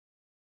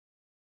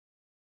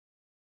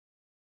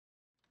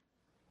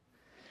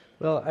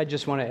Well, I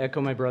just want to echo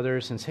my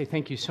brothers and say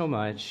thank you so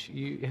much.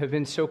 You have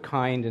been so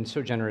kind and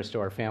so generous to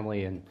our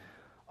family in,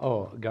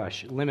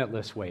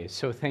 limitless ways.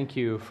 So thank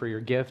you for your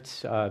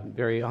gifts.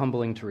 Very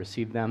humbling to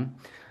receive them.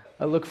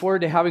 I look forward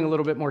to having a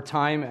little bit more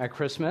time at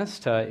Christmas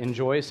to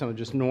enjoy some of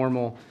just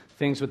normal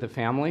things with the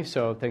family.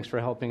 So thanks for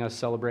helping us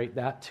celebrate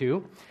that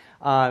too.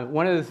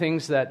 One of the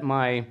things that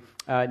my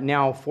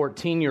now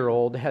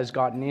 14-year-old has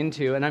gotten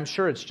into, and I'm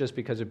sure it's just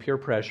because of peer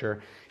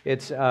pressure,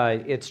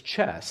 it's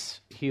chess.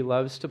 He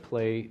loves to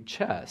play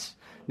chess.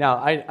 Now,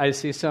 I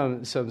see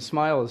some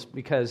smiles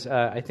because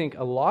I think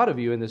a lot of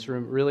you in this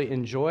room really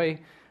enjoy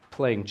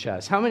playing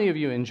chess. How many of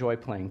you enjoy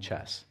playing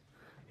chess?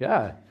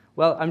 Yeah.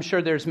 Well, I'm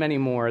sure there's many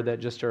more that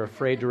just are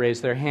afraid to raise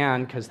their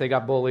hand because they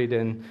got bullied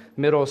in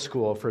middle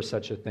school for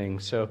such a thing.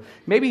 So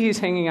maybe he's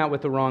hanging out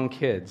with the wrong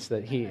kids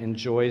that he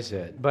enjoys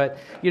it. But,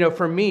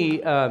 for me,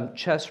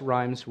 chess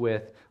rhymes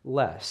with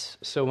less.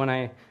 So when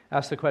I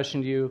ask the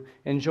question, do you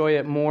enjoy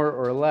it more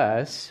or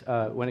less?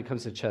 When it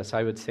comes to chess,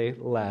 I would say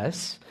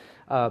less.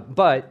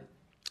 But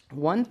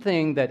one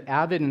thing that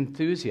avid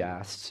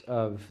enthusiasts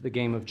of the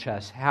game of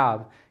chess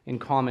have in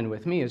common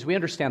with me is we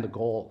understand the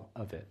goal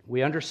of it.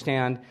 We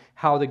understand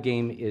how the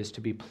game is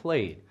to be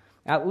played,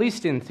 at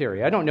least in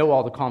theory. I don't know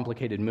all the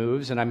complicated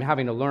moves, and I'm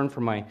having to learn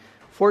from my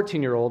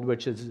 14-year-old,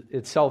 which is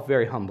itself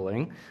very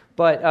humbling.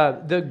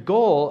 But the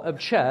goal of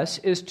chess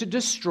is to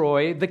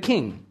destroy the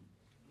king,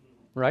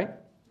 right?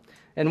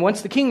 And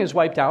once the king is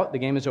wiped out, the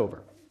game is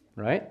over,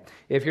 right?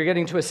 If you're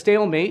getting to a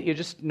stalemate, you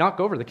just knock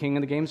over the king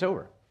and the game's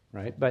over,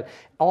 right? But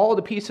all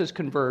the pieces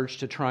converge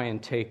to try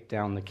and take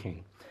down the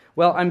king.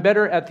 Well, I'm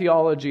better at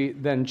theology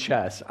than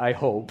chess, I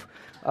hope.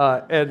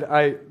 But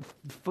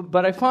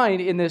I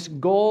find in this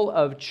goal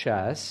of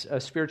chess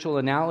a spiritual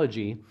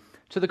analogy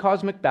to the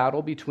cosmic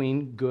battle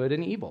between good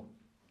and evil.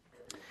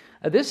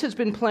 This has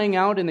been playing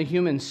out in the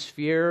human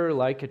sphere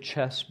like a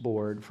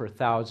chessboard for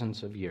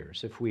thousands of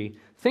years, if we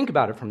think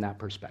about it from that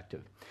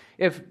perspective.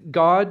 If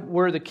God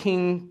were the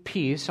king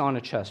piece on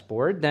a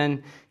chessboard,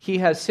 then he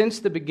has since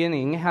the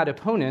beginning had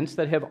opponents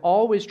that have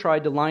always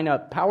tried to line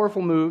up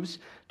powerful moves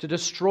to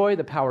destroy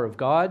the power of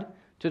God,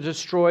 to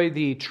destroy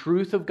the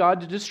truth of God,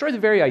 to destroy the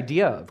very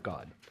idea of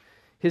God.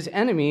 His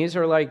enemies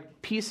are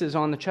like pieces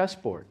on the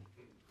chessboard.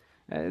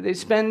 They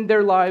spend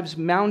their lives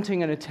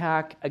mounting an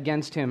attack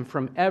against him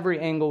from every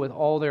angle with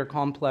all their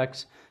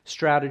complex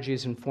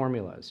strategies and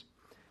formulas.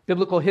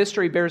 Biblical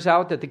history bears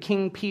out that the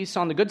king piece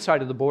on the good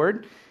side of the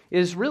board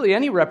is really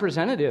any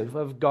representative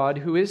of God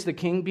who is the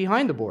king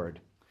behind the board.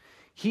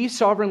 He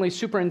sovereignly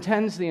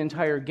superintends the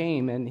entire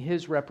game, and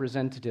his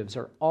representatives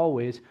are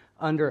always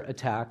under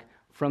attack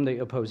from the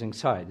opposing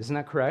side. Isn't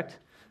that correct?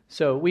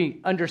 So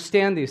we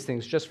understand these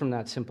things just from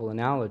that simple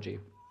analogy.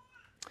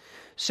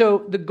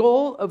 So the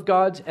goal of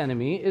God's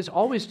enemy is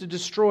always to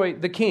destroy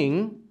the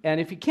king,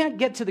 and if he can't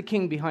get to the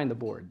king behind the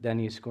board, then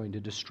he's going to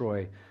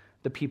destroy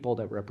the people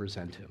that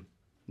represent him,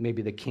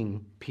 maybe the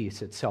king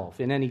piece itself.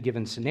 In any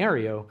given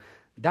scenario,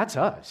 that's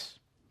us.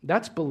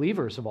 That's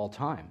believers of all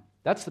time.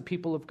 That's the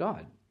people of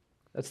God.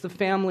 That's the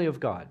family of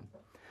God.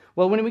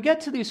 Well, when we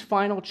get to these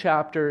final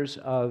chapters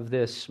of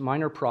this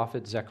minor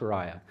prophet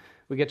Zechariah,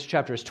 we get to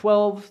chapters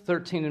 12,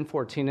 13, and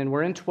 14, and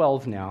we're in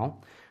 12 now.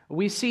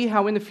 We see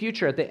how in the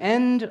future, at the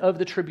end of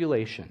the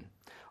tribulation,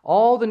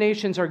 all the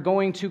nations are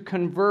going to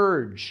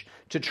converge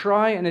to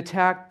try and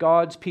attack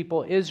God's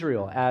people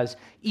Israel as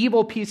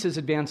evil pieces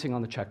advancing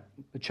on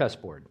the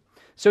chessboard.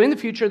 So in the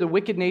future, the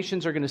wicked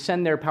nations are going to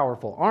send their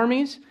powerful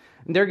armies,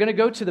 and they're going to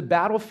go to the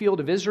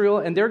battlefield of Israel,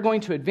 and they're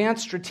going to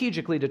advance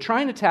strategically to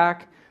try and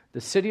attack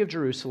the city of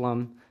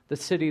Jerusalem, the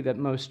city that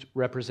most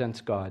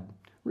represents God.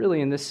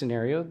 Really, in this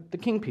scenario, the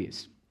king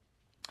piece.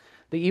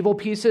 The evil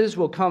pieces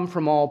will come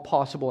from all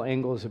possible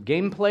angles of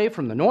gameplay,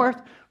 from the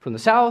north, from the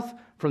south,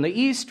 from the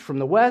east, from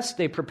the west.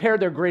 They prepare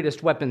their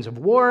greatest weapons of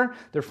war,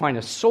 their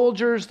finest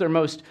soldiers, their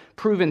most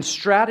proven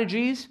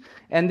strategies,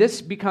 and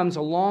this becomes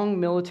a long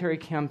military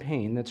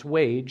campaign that's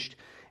waged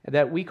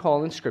that we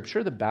call in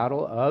Scripture the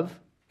Battle of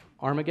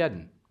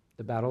Armageddon,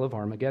 the Battle of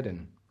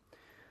Armageddon.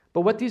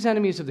 But what these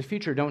enemies of the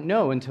future don't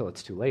know until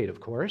it's too late,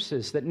 of course,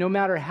 is that no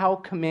matter how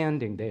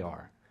commanding they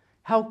are,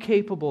 how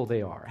capable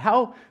they are,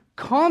 how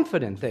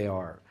confident they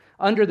are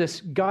under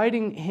this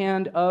guiding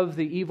hand of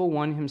the evil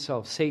one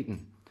himself,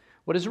 Satan,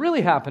 what is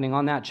really happening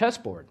on that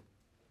chessboard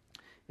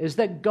is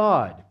that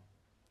God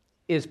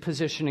is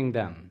positioning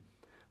them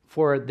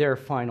for their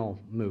final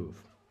move.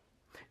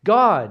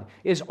 God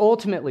is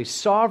ultimately,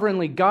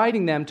 sovereignly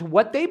guiding them to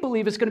what they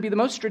believe is going to be the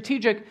most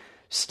strategic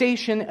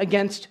station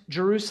against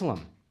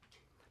Jerusalem.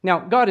 Now,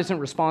 God isn't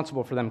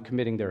responsible for them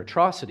committing their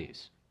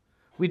atrocities.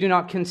 We do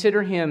not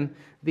consider him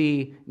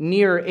the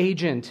near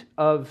agent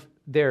of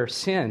their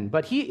sin,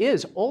 but he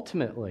is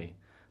ultimately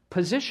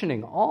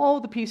positioning all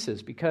the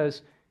pieces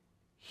because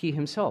he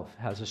himself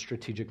has a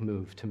strategic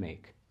move to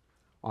make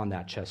on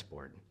that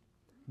chessboard.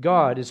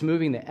 God is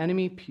moving the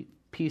enemy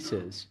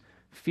pieces,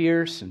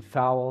 fierce and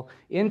foul,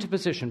 into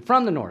position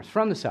from the north,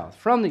 from the south,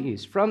 from the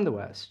east, from the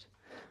west,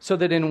 so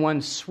that in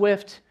one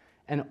swift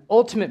and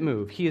ultimate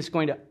move, he is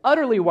going to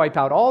utterly wipe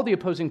out all the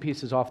opposing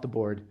pieces off the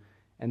board,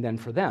 and then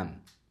for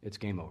them, it's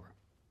game over.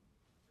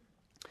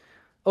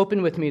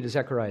 Open with me to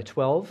Zechariah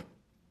 12.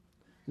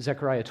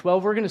 Zechariah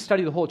 12, we're going to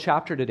study the whole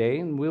chapter today,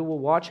 and we will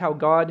watch how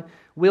God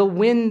will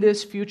win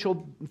this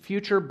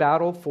future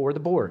battle for the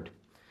board.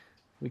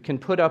 We can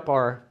put up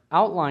our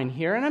outline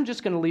here, and I'm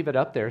just going to leave it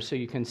up there so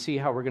you can see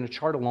how we're going to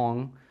chart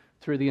along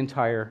through the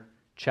entire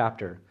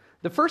chapter.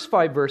 The first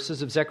 5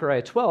 verses of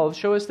Zechariah 12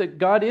 show us that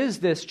God is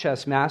this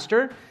chess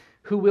master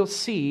who will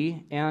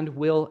see and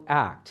will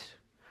act.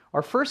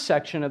 Our first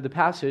section of the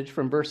passage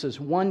from verses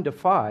 1 to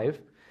 5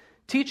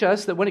 teach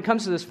us that when it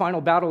comes to this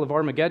final battle of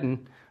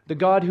Armageddon, the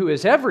God who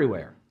is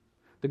everywhere,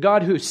 the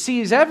God who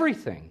sees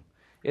everything,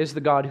 is the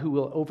God who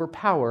will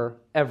overpower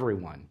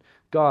everyone.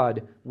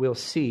 God will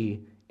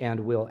see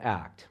and will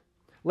act.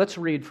 Let's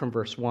read from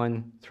verse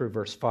 1 through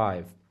verse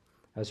 5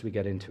 as we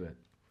get into it.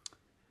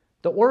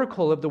 The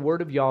oracle of the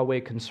word of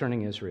Yahweh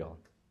concerning Israel.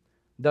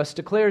 Thus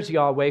declares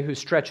Yahweh, who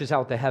stretches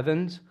out the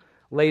heavens,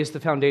 lays the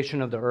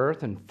foundation of the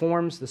earth, and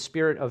forms the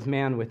spirit of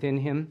man within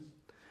him.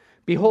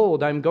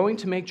 Behold, I am going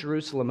to make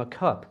Jerusalem a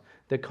cup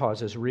that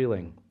causes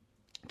reeling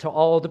to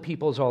all the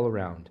peoples all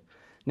around.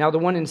 Now the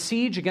one in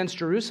siege against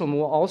Jerusalem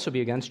will also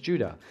be against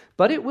Judah.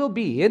 But it will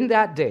be in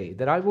that day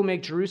that I will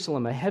make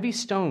Jerusalem a heavy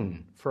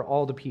stone for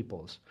all the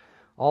peoples.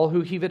 All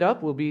who heave it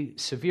up will be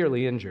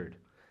severely injured,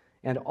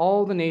 and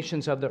all the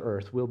nations of the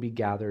earth will be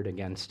gathered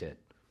against it.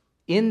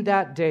 In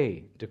that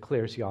day,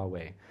 declares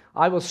Yahweh,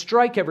 I will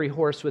strike every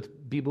horse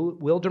with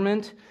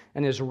bewilderment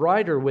and his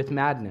rider with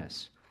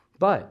madness.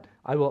 But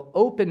I will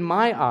open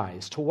my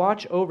eyes to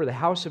watch over the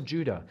house of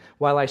Judah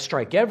while I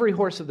strike every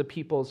horse of the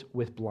peoples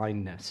with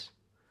blindness.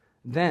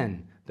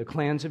 Then the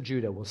clans of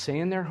Judah will say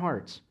in their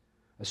hearts,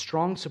 a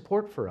strong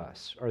support for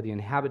us are the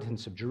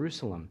inhabitants of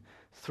Jerusalem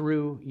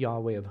through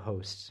Yahweh of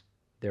hosts,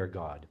 their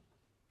God.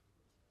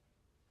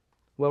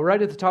 Well,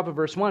 right at the top of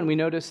verse 1, we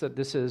notice that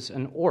this is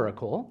an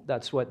oracle.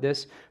 That's what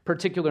this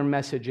particular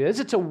message is.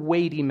 It's a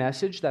weighty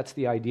message. That's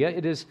the idea.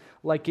 It is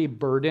like a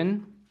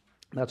burden.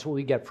 That's what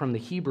we get from the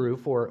Hebrew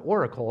for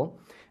oracle.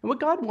 And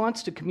what God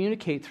wants to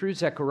communicate through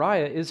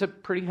Zechariah is a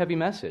pretty heavy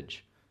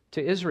message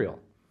to Israel.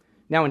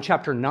 Now, in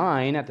chapter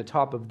 9, at the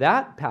top of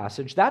that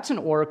passage, that's an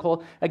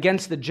oracle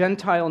against the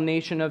Gentile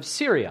nation of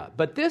Syria.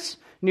 But this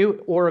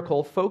new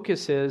oracle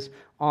focuses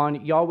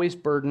on Yahweh's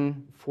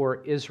burden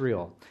for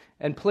Israel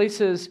and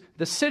places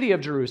the city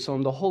of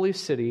Jerusalem, the holy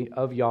city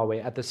of Yahweh,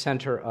 at the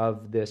center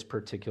of this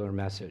particular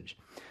message.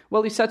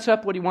 Well, he sets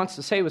up what he wants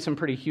to say with some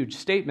pretty huge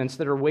statements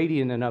that are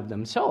weighty in and of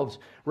themselves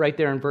right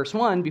there in verse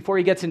 1 before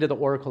he gets into the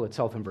oracle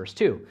itself in verse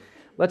 2.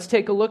 Let's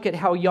take a look at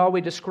how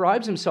Yahweh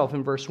describes himself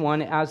in verse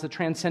 1 as the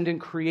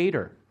transcendent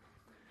creator.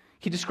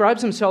 He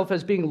describes himself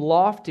as being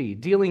lofty,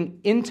 dealing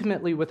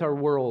intimately with our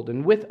world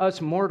and with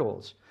us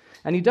mortals.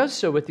 And he does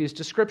so with these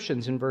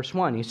descriptions in verse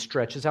 1. He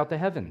stretches out the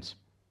heavens.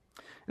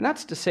 And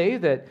that's to say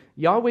that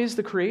Yahweh is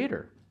the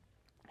creator.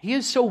 He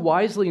is so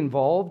wisely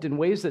involved in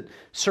ways that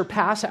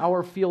surpass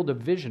our field of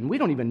vision. We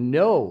don't even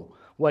know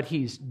what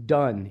he's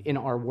done in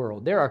our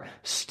world. There are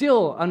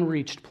still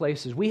unreached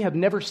places we have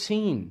never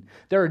seen.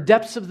 There are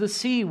depths of the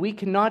sea we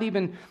cannot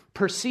even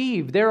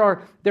perceive. There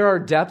are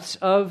depths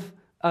of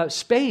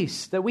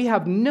space that we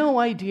have no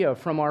idea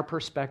from our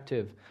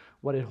perspective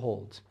what it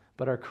holds.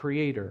 But our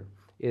Creator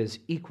is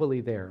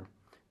equally there,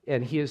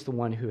 and he is the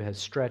one who has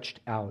stretched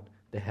out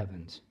the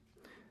heavens.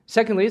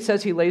 Secondly, it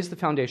says he lays the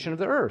foundation of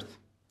the earth.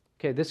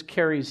 Okay, this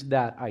carries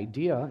that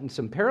idea and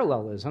some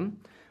parallelism,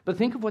 but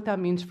think of what that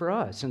means for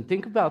us, and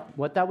think about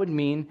what that would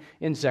mean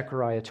in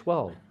Zechariah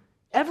 12.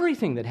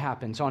 Everything that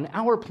happens on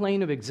our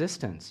plane of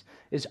existence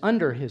is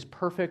under his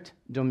perfect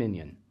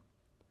dominion.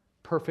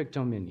 Perfect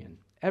dominion.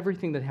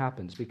 Everything that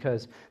happens,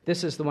 because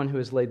this is the one who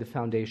has laid the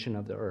foundation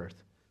of the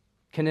earth.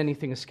 Can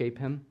anything escape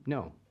him?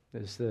 No,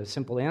 is the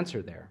simple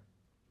answer there.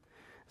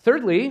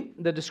 Thirdly,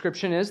 the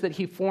description is that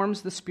he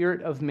forms the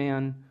spirit of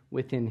man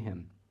within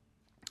him.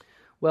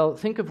 Well,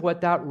 think of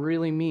what that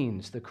really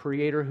means. The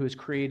Creator who has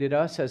created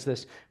us as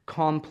this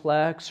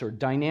complex or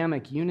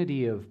dynamic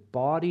unity of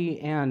body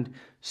and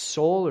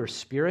soul or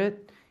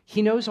spirit.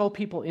 He knows all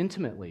people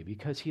intimately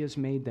because he has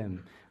made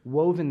them,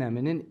 woven them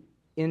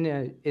in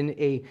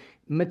a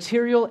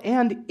material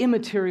and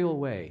immaterial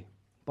way,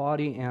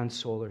 body and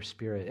soul or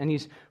spirit. And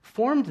he's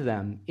formed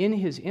them in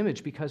his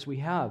image because we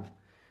have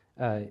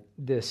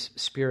this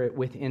spirit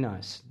within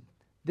us.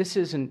 This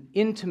is an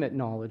intimate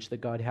knowledge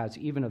that God has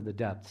even of the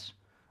depths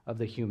of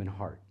the human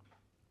heart.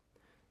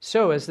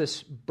 So as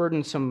this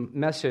burdensome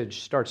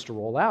message starts to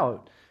roll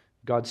out,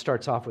 God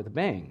starts off with a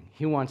bang.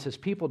 He wants his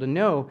people to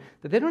know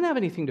that they don't have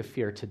anything to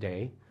fear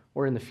today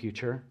or in the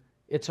future.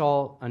 It's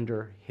all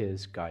under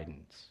his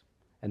guidance.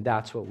 And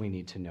that's what we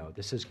need to know.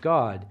 This is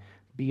God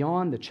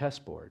beyond the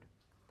chessboard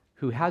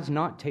who has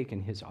not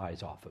taken his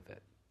eyes off of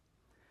it.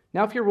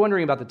 Now, if you're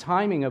wondering about the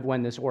timing of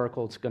when this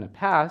oracle is going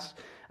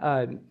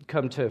to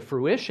come to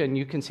fruition,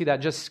 you can see that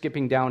just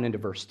skipping down into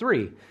verse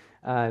 3.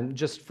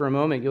 Just for a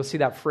moment, you'll see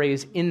that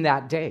phrase, in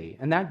that day,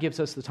 and that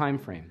gives us the time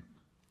frame.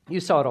 You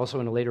saw it also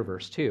in a later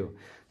verse too.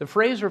 The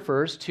phrase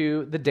refers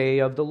to the day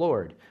of the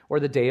Lord, or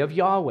the day of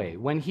Yahweh,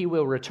 when he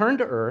will return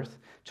to earth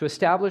to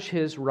establish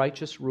his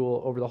righteous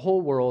rule over the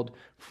whole world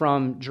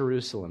from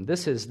Jerusalem.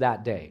 This is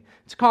that day.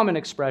 It's a common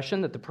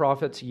expression that the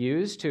prophets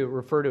use to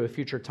refer to a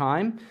future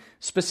time,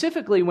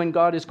 specifically when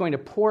God is going to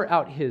pour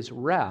out his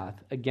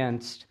wrath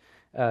against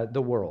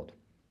the world.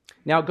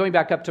 Now, going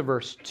back up to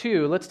verse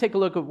 2, let's take a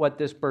look at what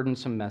this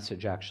burdensome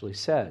message actually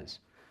says.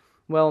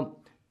 Well,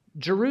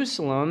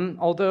 Jerusalem,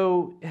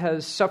 although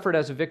has suffered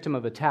as a victim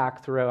of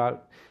attack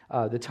throughout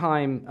the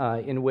time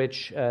in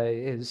which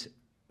is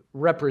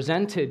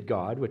represented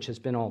God, which has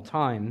been all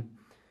time,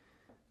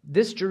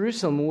 this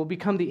Jerusalem will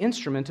become the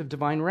instrument of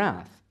divine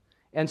wrath.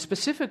 And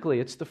specifically,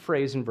 it's the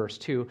phrase in verse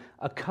 2,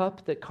 a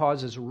cup that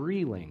causes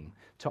reeling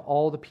to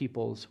all the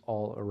peoples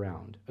all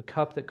around. A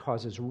cup that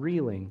causes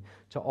reeling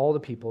to all the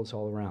peoples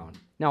all around.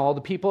 Now, all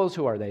the peoples,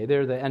 who are they?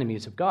 They're the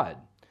enemies of God.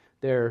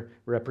 They're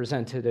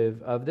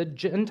representative of the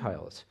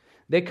Gentiles.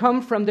 They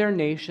come from their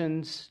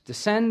nations,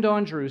 descend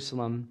on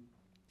Jerusalem.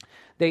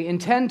 They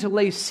intend to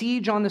lay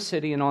siege on the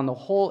city and on the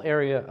whole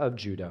area of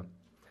Judah.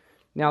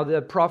 Now,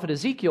 the prophet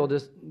Ezekiel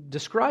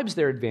describes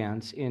their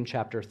advance in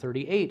chapter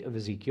 38 of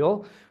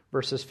Ezekiel,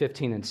 verses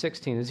 15 and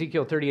 16.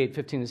 Ezekiel 38,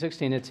 15 and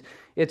 16,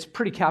 it's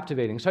pretty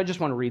captivating, so I just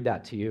want to read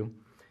that to you.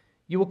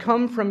 You will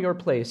come from your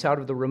place out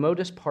of the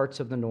remotest parts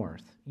of the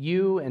north,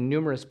 you and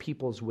numerous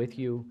peoples with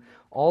you,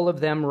 all of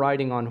them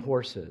riding on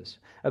horses,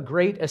 a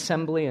great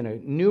assembly and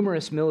a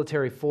numerous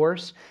military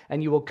force,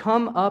 and you will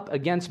come up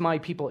against my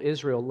people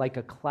Israel like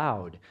a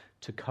cloud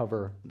to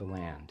cover the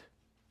land.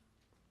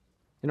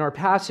 In our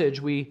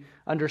passage, we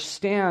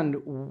understand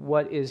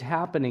what is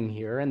happening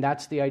here, and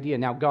that's the idea.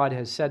 Now, God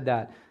has said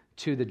that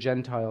to the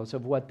Gentiles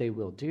of what they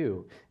will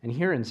do. And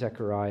here in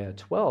Zechariah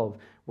 12,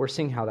 we're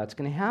seeing how that's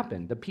going to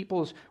happen. The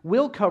peoples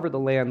will cover the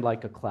land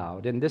like a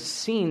cloud. And this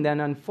scene then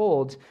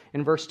unfolds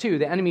in verse 2.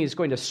 The enemy is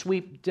going to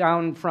sweep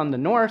down from the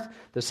north,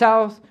 the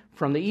south,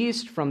 from the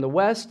east, from the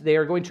west. They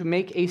are going to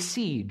make a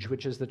siege,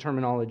 which is the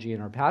terminology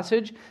in our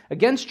passage,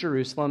 against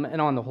Jerusalem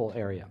and on the whole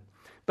area.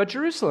 But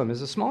Jerusalem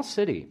is a small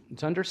city.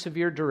 It's under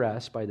severe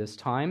duress by this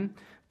time,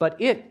 but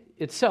it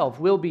itself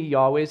will be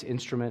Yahweh's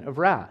instrument of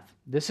wrath.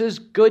 This is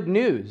good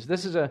news.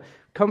 This is a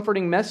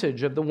comforting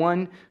message of the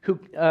one who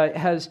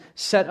has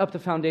set up the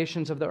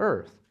foundations of the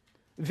earth.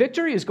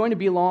 Victory is going to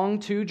belong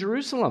to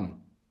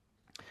Jerusalem.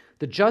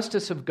 The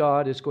justice of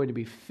God is going to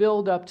be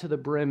filled up to the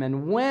brim,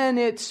 and when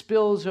it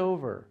spills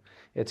over,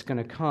 it's going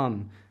to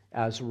come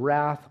as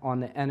wrath on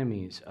the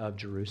enemies of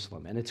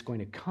Jerusalem, and it's going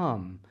to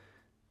come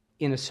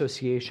in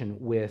association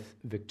with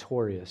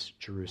victorious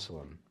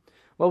Jerusalem.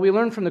 Well, we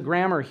learn from the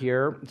grammar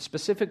here,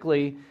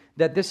 specifically,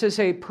 that this is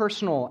a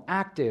personal,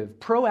 active,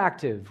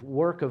 proactive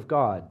work of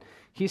God.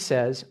 He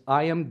says,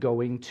 I am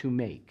going to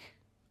make.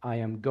 I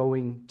am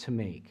going to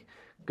make.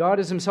 God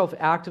is himself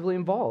actively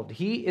involved.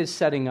 He is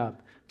setting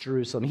up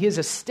Jerusalem. He is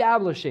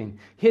establishing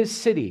his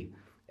city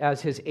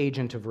as his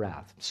agent of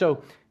wrath.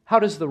 So how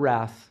does the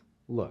wrath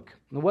look?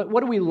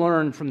 What do we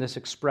learn from this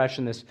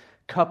expression, this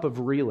cup of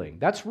reeling?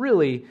 That's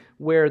really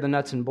where the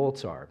nuts and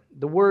bolts are.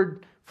 The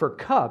word for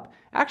cup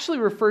actually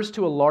refers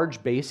to a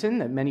large basin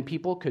that many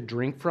people could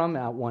drink from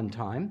at one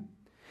time,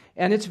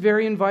 and it's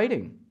very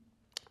inviting.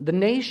 The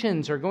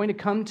nations are going to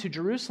come to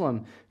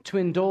Jerusalem to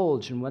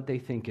indulge in what they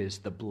think is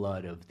the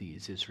blood of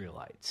these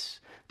Israelites.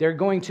 They're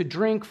going to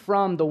drink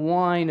from the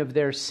wine of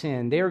their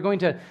sin. They are going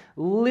to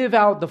live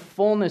out the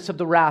fullness of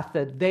the wrath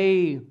that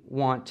they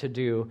want to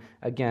do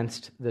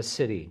against the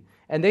city.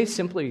 And they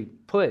simply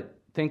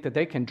think that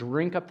they can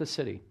drink up the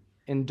city,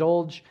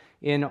 indulge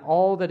in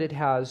all that it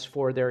has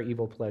for their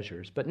evil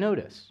pleasures. But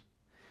notice,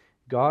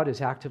 God is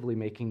actively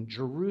making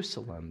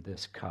Jerusalem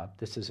this cup.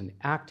 This is an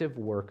active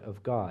work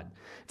of God.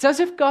 It's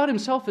as if God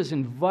himself is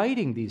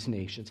inviting these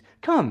nations.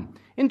 Come,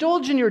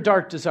 indulge in your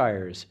dark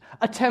desires.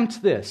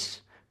 Attempt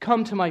this.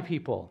 Come to my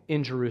people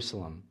in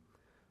Jerusalem.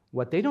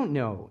 What they don't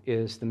know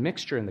is the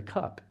mixture in the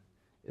cup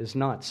is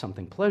not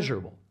something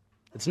pleasurable.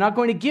 It's not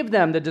going to give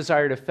them the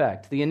desired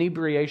effect, the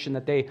inebriation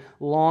that they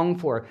long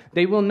for.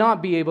 They will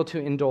not be able to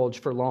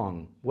indulge for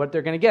long. What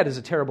they're going to get is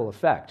a terrible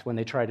effect when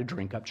they try to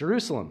drink up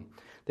Jerusalem.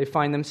 They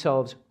find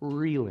themselves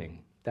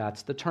reeling.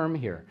 That's the term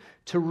here.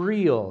 To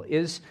reel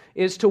is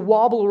to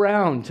wobble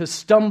around, to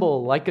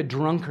stumble like a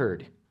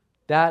drunkard.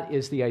 That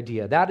is the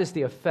idea. That is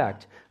the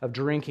effect of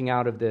drinking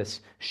out of this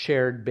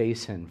shared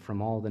basin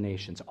from all the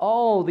nations.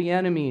 All the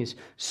enemies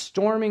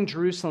storming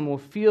Jerusalem will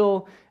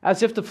feel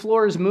as if the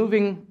floor is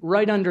moving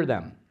right under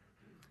them.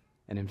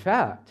 And in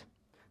fact,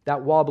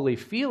 that wobbly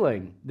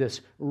feeling,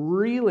 this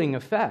reeling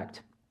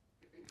effect,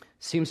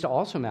 seems to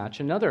also match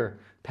another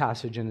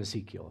passage in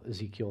Ezekiel,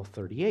 Ezekiel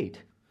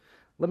 38.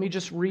 Let me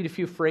just read a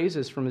few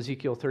phrases from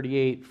Ezekiel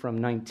 38 from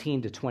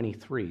 19 to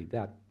 23,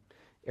 that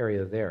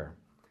area there.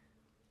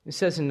 It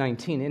says in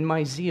 19, in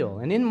my zeal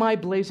and in my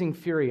blazing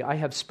fury I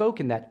have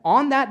spoken that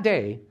on that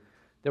day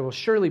there will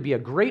surely be a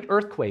great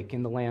earthquake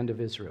in the land of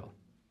Israel.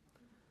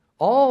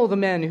 All the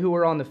men who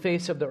are on the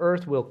face of the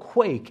earth will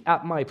quake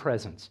at my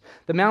presence.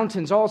 The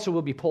mountains also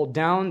will be pulled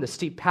down, the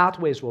steep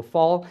pathways will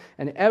fall,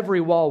 and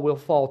every wall will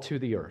fall to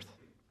the earth.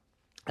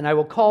 And I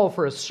will call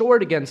for a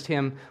sword against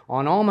him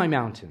on all my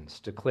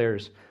mountains,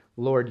 declares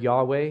Lord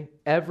Yahweh.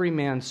 Every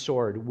man's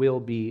sword will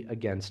be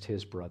against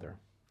his brother.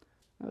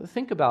 Now,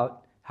 think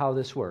about how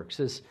this works.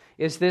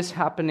 Is this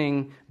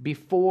happening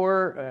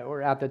before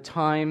or at the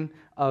time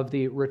of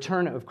the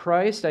return of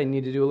Christ? I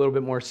need to do a little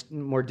bit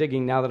more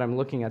digging now that I'm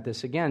looking at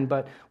this again.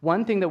 But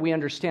one thing that we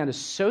understand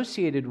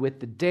associated with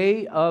the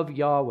day of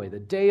Yahweh, the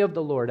day of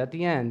the Lord at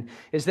the end,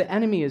 is the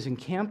enemy is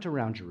encamped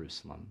around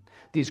Jerusalem.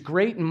 These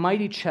great and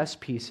mighty chess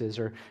pieces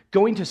are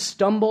going to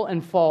stumble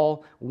and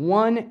fall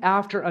one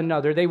after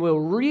another. They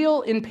will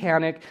reel in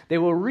panic, they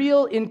will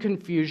reel in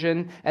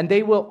confusion, and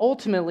they will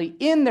ultimately,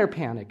 in their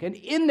panic and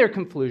in their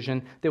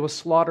confusion, they will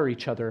slaughter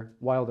each other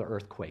while the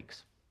earth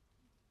quakes.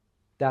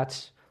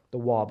 That's the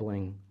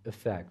wobbling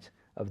effect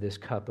of this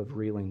cup of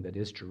reeling that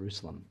is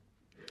Jerusalem.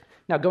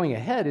 Now, going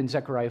ahead in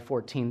Zechariah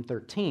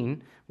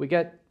 14:13, we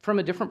get from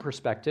a different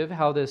perspective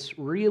how this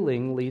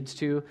reeling leads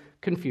to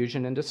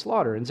confusion and to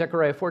slaughter. In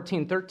Zechariah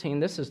 14:13,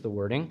 this is the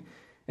wording,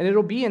 "And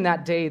it'll be in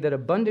that day that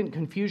abundant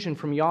confusion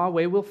from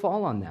Yahweh will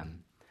fall on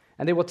them,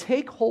 and they will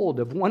take hold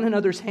of one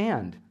another's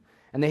hand,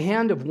 and the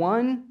hand of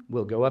one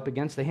will go up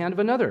against the hand of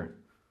another."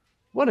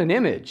 What an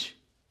image!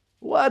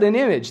 What an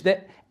image!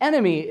 The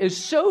enemy is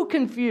so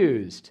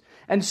confused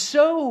and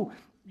so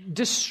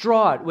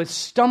distraught with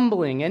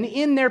stumbling, and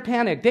in their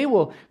panic, they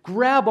will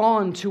grab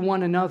on to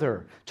one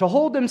another to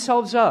hold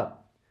themselves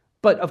up.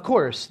 But of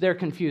course, they're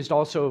confused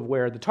also of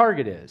where the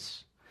target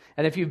is.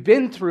 And if you've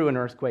been through an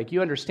earthquake,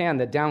 you understand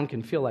that down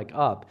can feel like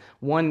up.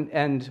 One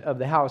end of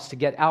the house to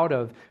get out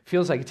of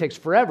feels like it takes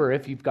forever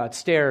if you've got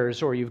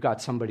stairs or you've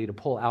got somebody to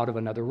pull out of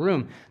another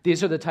room.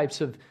 These are the types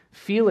of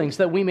feelings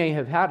that we may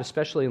have had,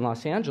 especially in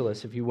Los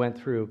Angeles, if you went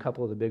through a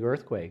couple of the big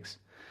earthquakes.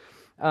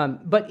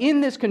 But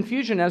in this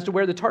confusion as to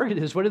where the target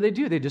is, what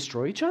do? They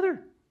destroy each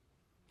other.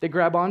 They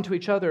grab onto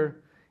each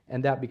other,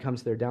 and that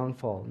becomes their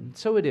downfall. And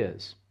so it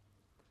is.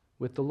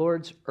 With the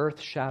Lord's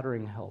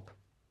earth-shattering help,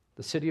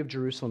 the city of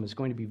Jerusalem is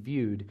going to be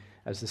viewed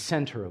as the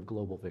center of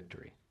global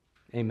victory.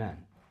 Amen.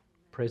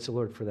 Praise the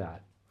Lord for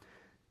that.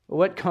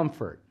 What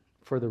comfort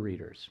for the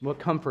readers. What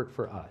comfort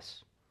for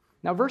us.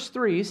 Now, verse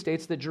 3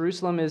 states that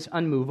Jerusalem is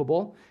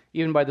unmovable,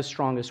 even by the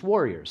strongest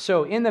warriors.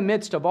 So in the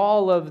midst of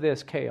all of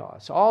this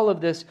chaos, all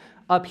of this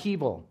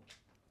upheaval,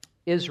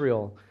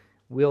 Israel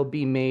will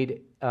be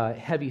made a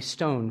heavy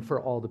stone for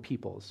all the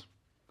peoples.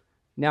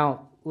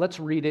 Now, let's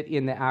read it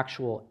in the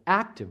actual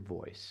active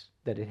voice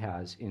that it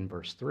has in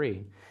verse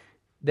 3,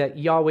 that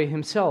Yahweh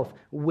himself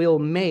will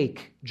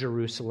make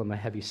Jerusalem a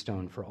heavy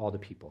stone for all the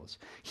peoples.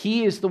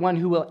 He is the one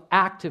who will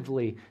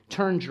actively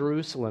turn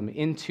Jerusalem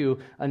into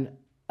an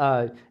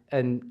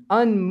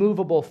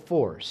unmovable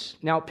force.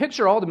 Now,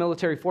 picture all the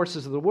military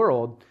forces of the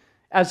world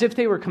as if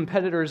they were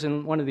competitors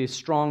in one of these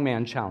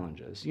strongman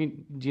challenges. Do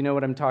you know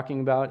what I'm talking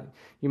about?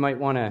 You might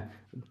want to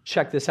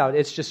check this out.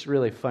 It's just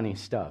really funny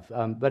stuff,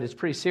 but it's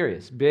pretty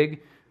serious.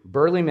 Big,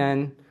 burly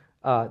men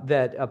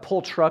that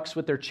pull trucks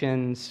with their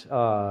chins.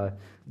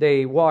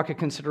 They walk a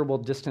considerable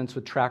distance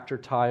with tractor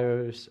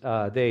tires.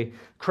 They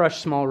crush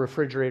small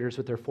refrigerators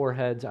with their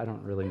foreheads. I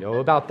don't really know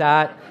about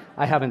that.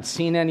 I haven't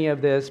seen any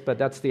of this, but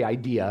that's the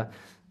idea.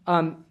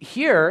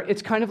 Here,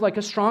 it's kind of like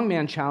a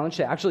strongman challenge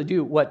to actually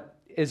do what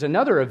is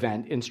another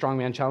event in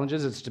strongman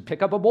challenges. It's to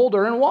pick up a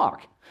boulder and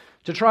walk,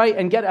 to try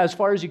and get as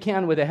far as you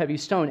can with a heavy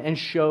stone and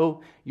show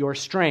your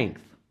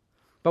strength.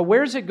 But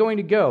where's it going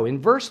to go?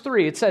 In verse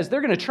 3, it says they're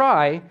going to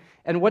try,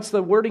 and what's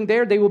the wording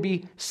there? They will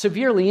be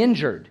severely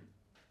injured.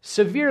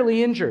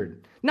 Severely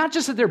injured. Not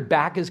just that their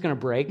back is going to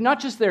break, not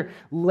just their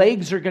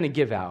legs are going to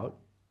give out.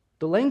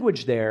 The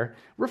language there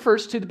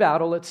refers to the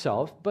battle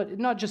itself, but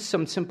not just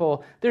some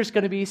simple, there's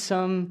going to be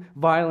some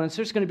violence,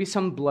 there's going to be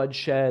some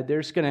bloodshed,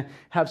 there's going to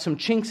have some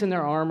chinks in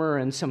their armor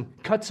and some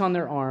cuts on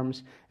their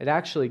arms. It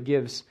actually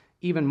gives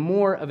even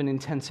more of an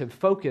intensive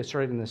focus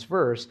right in this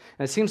verse.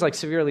 And it seems like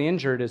severely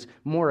injured is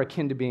more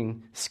akin to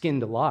being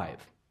skinned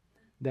alive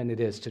than it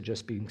is to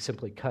just being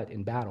simply cut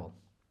in battle.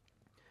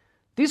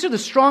 These are the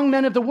strong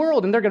men of the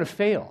world, and they're going to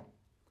fail.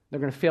 They're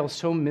going to fail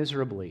so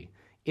miserably.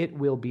 It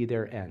will be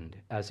their end,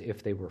 as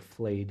if they were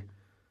flayed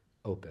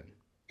open.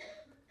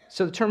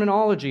 So the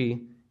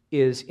terminology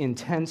is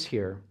intense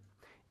here.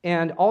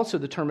 And also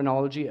the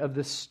terminology of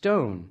the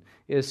stone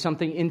is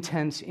something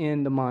intense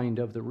in the mind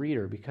of the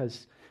reader,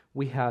 because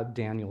we have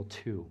Daniel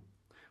 2.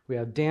 We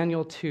have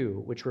Daniel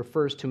 2, which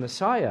refers to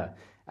Messiah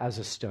as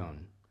a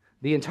stone.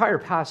 The entire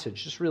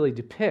passage just really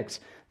depicts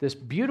this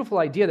beautiful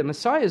idea that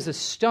Messiah is a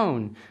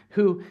stone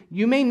who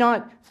you may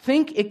not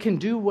think it can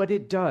do what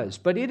it does,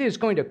 but it is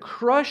going to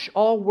crush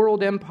all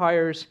world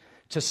empires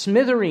to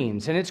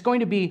smithereens, and it's going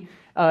to be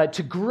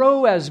to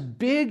grow as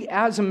big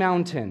as a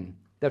mountain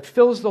that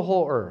fills the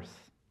whole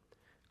earth.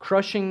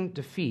 Crushing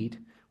defeat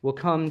will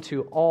come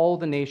to all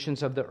the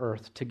nations of the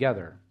earth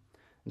together.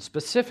 And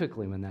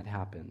specifically when that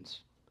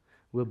happens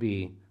will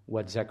be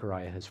what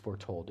Zechariah has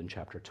foretold in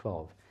chapter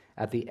 12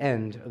 at the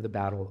end of the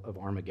battle of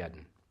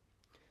Armageddon.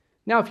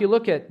 Now, if you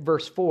look at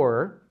verse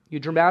 4, you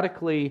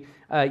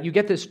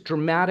get this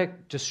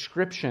dramatic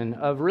description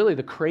of really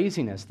the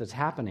craziness that's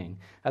happening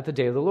at the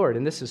day of the Lord.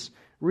 And this is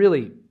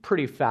really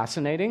pretty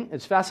fascinating.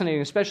 It's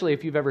fascinating, especially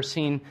if you've ever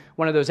seen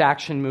one of those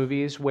action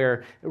movies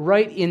where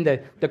right in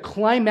the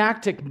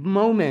climactic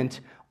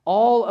moment,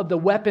 all of the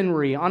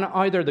weaponry on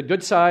either the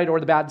good side or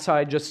the bad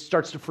side just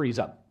starts to freeze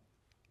up.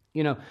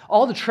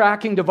 All the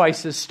tracking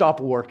devices stop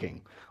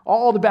working.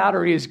 All the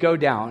batteries go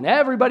down.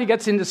 Everybody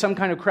gets into some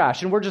kind of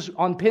crash, and we're just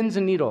on pins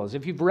and needles.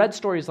 If you've read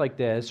stories like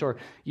this, or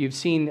you've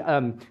seen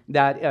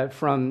that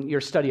from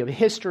your study of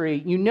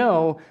history, you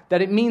know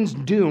that it means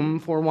doom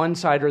for one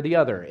side or the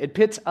other. It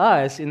pits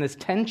us in this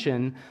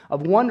tension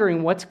of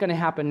wondering what's going to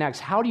happen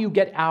next. How do you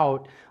get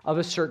out of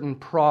a certain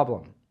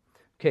problem?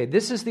 Okay,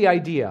 this is the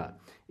idea.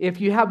 If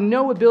you have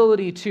no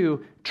ability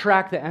to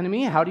track the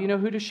enemy, how do you know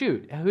who to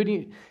shoot?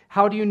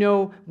 How do you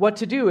know what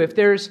to do? If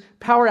there's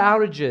power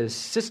outages,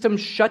 system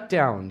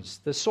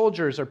shutdowns, the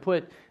soldiers are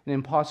put in an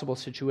impossible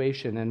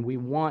situation, and we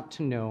want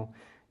to know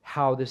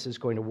how this is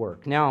going to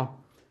work. Now,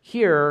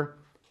 here,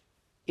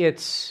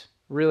 it's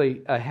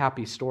really a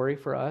happy story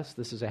for us.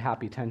 This is a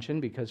happy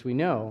tension because we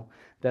know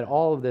that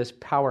all of this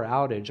power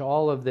outage,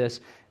 all of this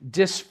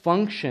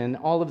dysfunction,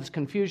 all of this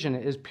confusion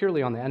is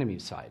purely on the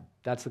enemy's side.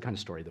 That's the kind of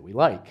story that we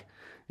like.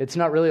 It's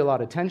not really a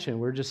lot of tension.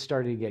 We're just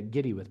starting to get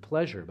giddy with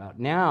pleasure about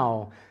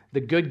now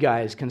the good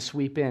guys can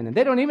sweep in, and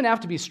they don't even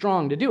have to be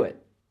strong to do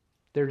it.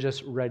 They're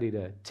just ready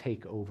to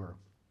take over.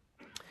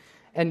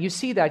 And you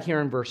see that here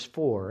in verse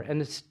 4,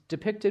 and it's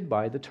depicted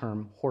by the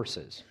term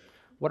horses.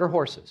 What are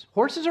horses?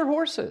 Horses are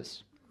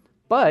horses.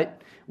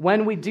 But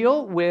when we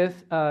deal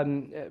with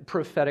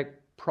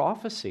prophetic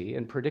prophecy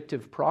and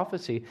predictive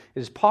prophecy, it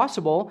is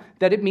possible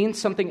that it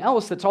means something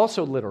else that's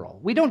also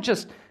literal. We don't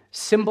just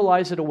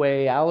symbolize it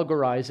away,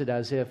 allegorize it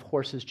as if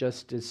horses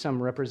just is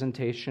some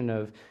representation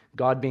of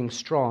God being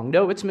strong.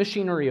 No, it's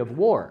machinery of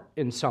war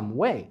in some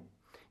way,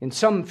 in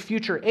some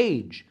future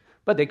age,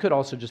 but they could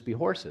also just be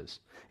horses.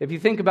 If you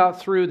think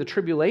about through the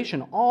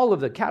tribulation, all of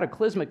the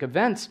cataclysmic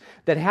events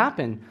that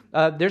happen,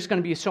 there's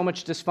going to be so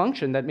much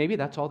dysfunction that maybe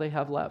that's all they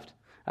have left.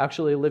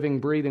 Actually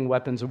living, breathing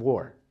weapons of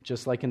war,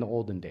 just like in the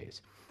olden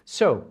days.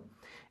 So,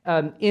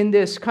 in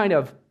this kind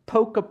of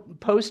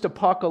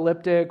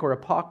post-apocalyptic or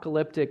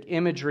apocalyptic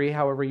imagery,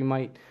 however you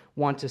might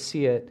want to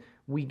see it,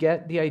 we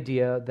get the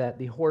idea that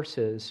the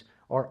horses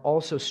are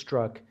also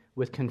struck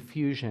with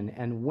confusion.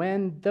 And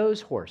when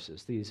those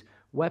horses, these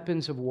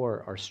weapons of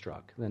war, are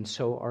struck, then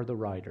so are the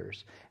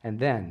riders. And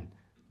then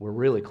we're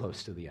really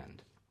close to the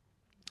end.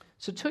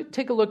 So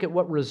take a look at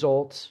what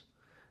results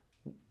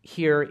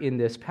here in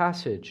this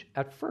passage.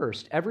 At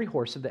first, every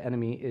horse of the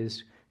enemy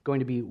is going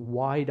to be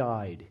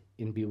wide-eyed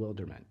in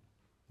bewilderment.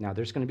 Now,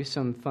 there's going to be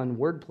some fun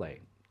wordplay.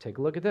 Take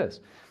a look at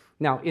this.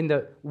 Now, in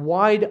the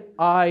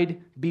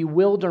wide-eyed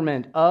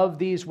bewilderment of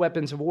these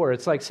weapons of war,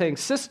 it's like saying,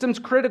 systems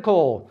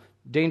critical,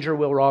 danger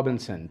Will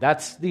Robinson.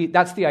 That's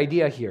the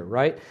idea here,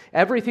 right?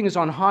 Everything is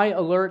on high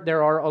alert.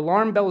 There are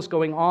alarm bells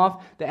going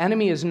off. The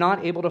enemy is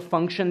not able to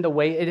function the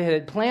way it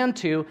had planned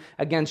to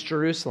against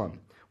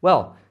Jerusalem.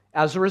 Well,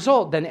 as a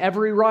result, then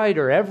every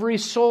rider, every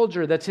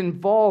soldier that's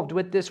involved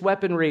with this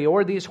weaponry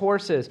or these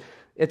horses,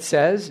 it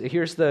says,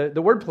 here's the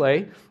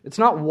wordplay, it's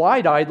not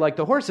wide-eyed like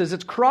the horses,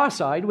 it's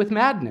cross-eyed with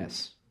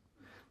madness.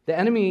 The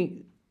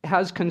enemy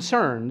has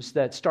concerns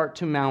that start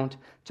to mount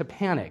to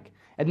panic.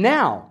 And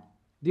now,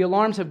 the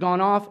alarms have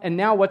gone off, and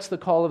now what's the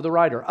call of the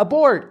rider?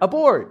 Abort!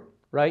 Abort!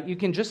 Right? You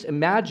can just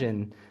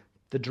imagine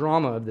the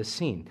drama of this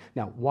scene.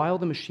 Now, while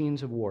the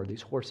machines of war,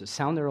 these horses,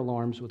 sound their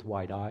alarms with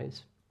wide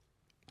eyes,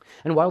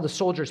 and while the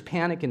soldiers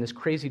panic in this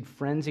crazy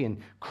frenzy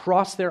and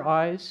cross their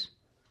eyes,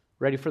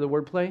 ready for the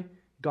wordplay?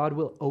 God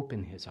will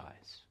open his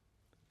eyes.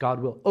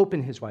 God will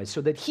open his eyes so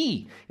that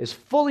he is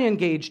fully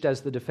engaged as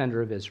the defender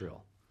of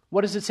Israel.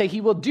 What does it say he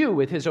will do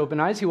with his open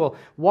eyes? He will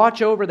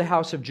watch over the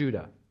house of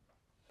Judah.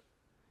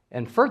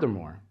 And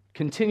furthermore,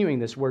 continuing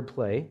this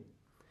wordplay,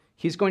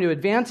 he's going to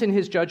advance in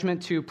his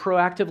judgment to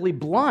proactively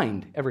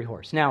blind every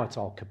horse. Now it's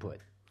all kaput.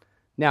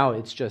 Now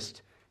it's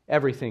just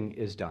everything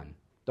is done.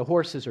 The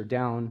horses are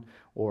down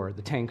or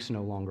the tanks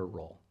no longer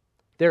roll.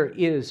 There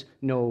is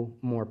no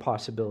more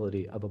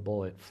possibility of a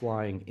bullet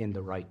flying in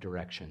the right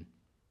direction.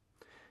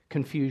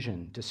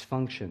 Confusion,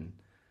 dysfunction,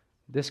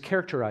 this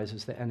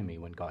characterizes the enemy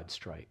when God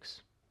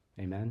strikes.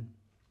 Amen?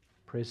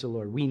 Praise the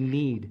Lord. We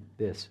need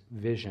this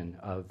vision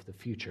of the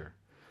future.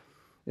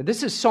 Now,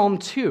 this is Psalm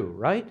 2,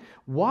 right?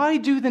 Why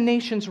do the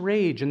nations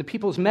rage and the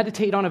peoples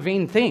meditate on a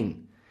vain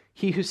thing?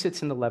 He who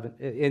sits in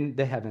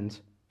the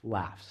heavens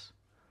laughs.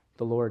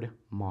 The Lord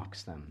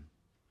mocks them.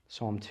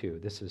 Psalm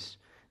 2. This is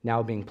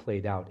now being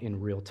played out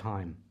in real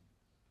time.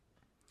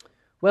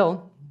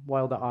 Well,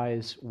 while the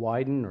eyes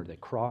widen or they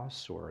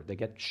cross or they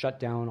get shut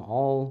down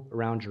all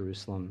around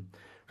Jerusalem,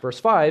 verse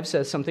 5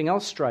 says something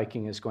else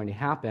striking is going to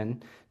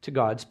happen to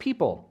God's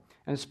people.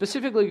 And it's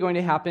specifically going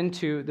to happen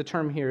to, the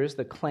term here is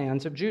the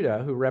clans of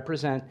Judah, who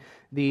represent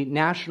the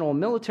national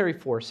military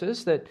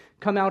forces that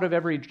come out of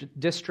every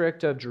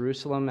district of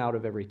Jerusalem, out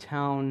of every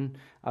town,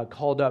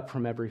 called up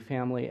from every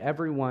family.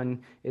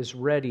 Everyone is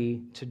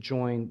ready to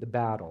join the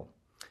battle.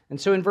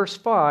 And so in verse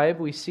 5,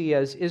 we see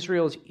as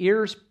Israel's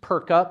ears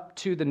perk up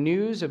to the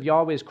news of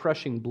Yahweh's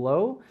crushing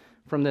blow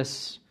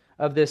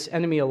of this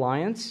enemy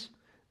alliance,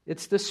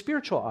 it's the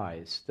spiritual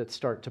eyes that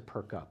start to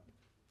perk up.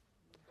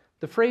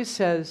 The phrase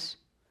says,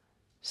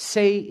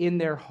 say in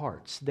their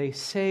hearts. They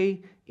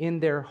say in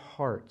their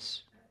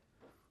hearts.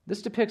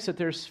 This depicts that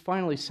there's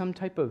finally some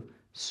type of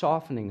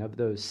softening of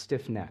those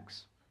stiff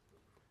necks.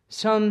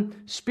 Some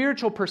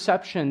spiritual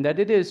perception that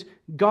it is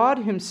God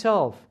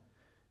himself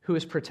who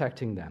is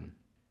protecting them.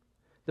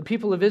 The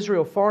people of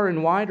Israel far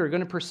and wide are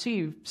going to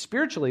perceive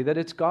spiritually that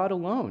it's God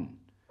alone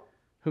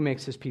who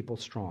makes his people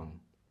strong.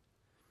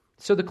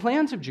 So the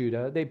clans of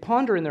Judah, they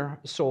ponder in their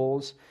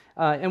souls,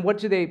 and what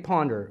do they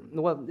ponder?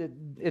 Well,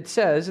 it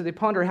says they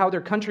ponder how their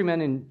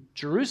countrymen in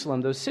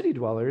Jerusalem, those city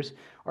dwellers,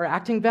 are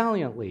acting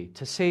valiantly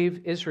to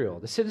save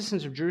Israel. The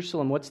citizens of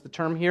Jerusalem, what's the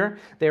term here?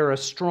 They are a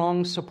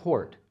strong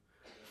support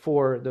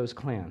for those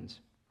clans.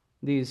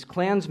 These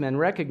clansmen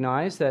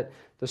recognize that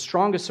the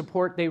strongest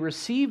support they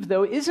receive,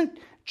 though, isn't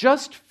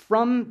just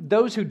from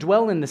those who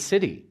dwell in the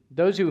city,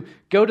 those who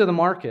go to the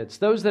markets,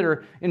 those that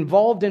are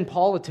involved in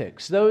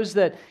politics, those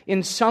that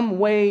in some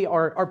way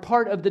are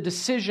part of the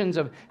decisions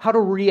of how to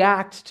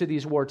react to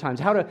these war times,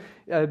 how to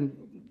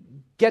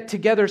get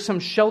together some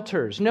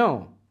shelters.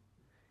 No,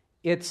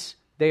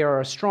 they are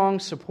a strong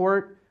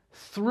support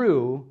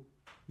through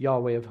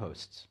Yahweh of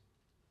hosts.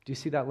 Do you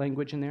see that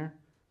language in there?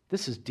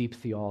 This is deep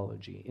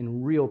theology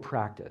in real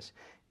practice.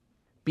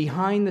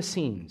 Behind the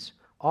scenes,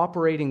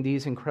 operating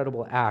these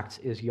incredible acts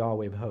is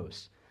Yahweh of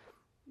hosts.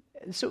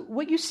 So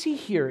what you see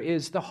here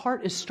is the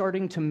heart is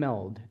starting to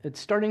meld.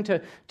 It's starting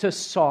to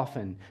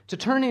soften, to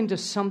turn into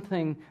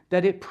something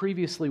that it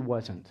previously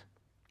wasn't.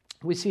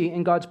 We see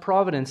in God's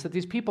providence that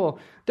these people,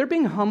 they're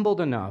being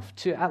humbled enough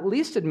to at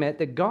least admit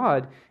that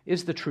God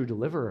is the true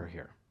deliverer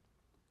here.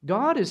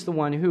 God is the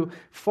one who,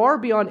 far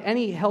beyond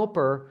any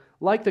helper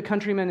like the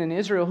countrymen in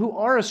Israel who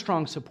are a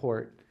strong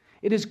support,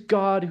 it is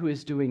God who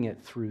is doing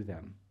it through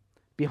them.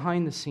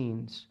 Behind the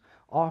scenes,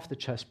 off the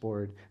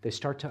chessboard, they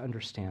start to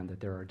understand that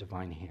there are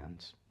divine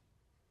hands.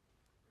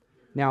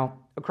 Now,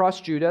 across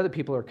Judah, the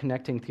people are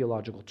connecting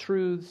theological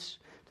truths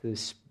to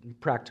this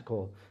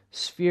practical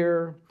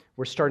sphere.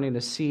 We're starting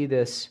to see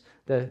this,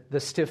 the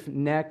stiff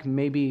neck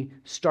maybe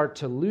start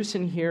to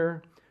loosen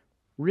here.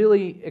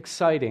 Really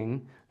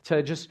exciting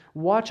to just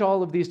watch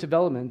all of these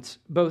developments,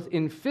 both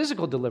in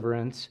physical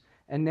deliverance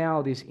and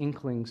now these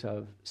inklings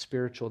of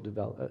spiritual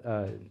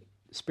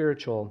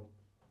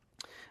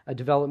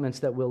developments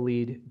that will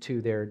lead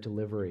to their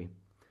delivery.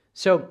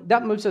 So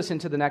that moves us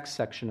into the next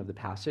section of the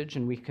passage,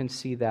 and we can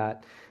see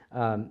that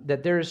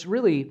there's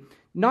really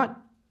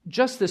not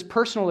just this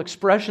personal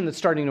expression that's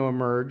starting to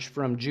emerge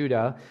from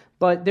Judah,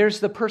 but there's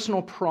the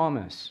personal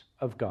promise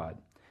of God.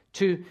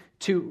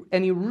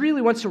 And he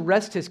really wants to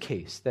rest his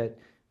case that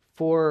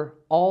for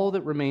all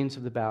that remains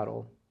of the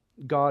battle,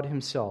 God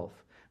himself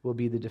will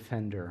be the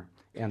defender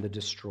and the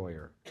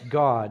destroyer.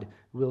 God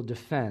will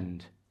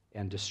defend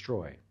and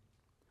destroy.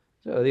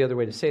 So the other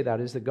way to say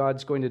that is that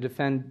God's going to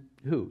defend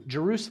who?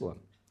 Jerusalem.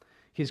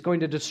 He's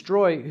going to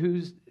destroy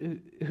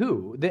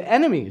who? The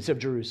enemies of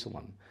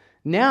Jerusalem.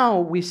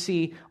 Now we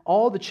see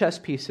all the chess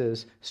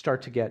pieces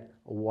start to get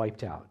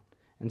wiped out.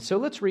 And so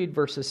let's read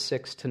verses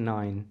 6 to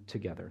 9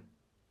 together.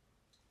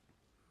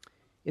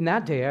 In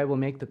that day I will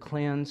make the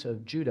clans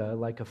of Judah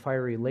like a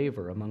fiery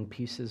laver among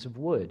pieces of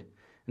wood,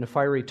 and a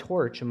fiery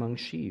torch among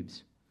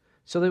sheaves.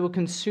 So they will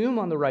consume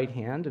on the right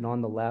hand and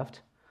on the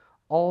left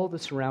all the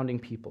surrounding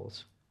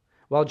peoples,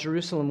 while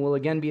Jerusalem will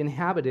again be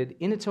inhabited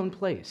in its own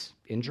place,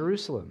 in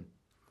Jerusalem.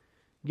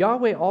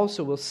 Yahweh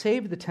also will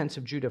save the tents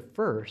of Judah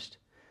first,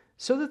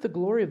 so that the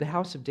glory of the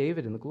house of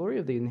David and the glory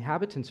of the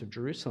inhabitants of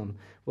Jerusalem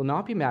will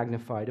not be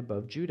magnified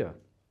above Judah.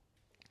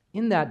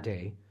 In that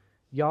day,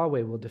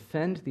 Yahweh will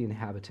defend the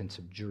inhabitants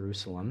of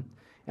Jerusalem,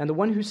 and the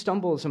one who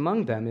stumbles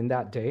among them in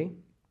that day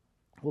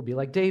will be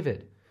like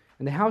David,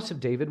 and the house of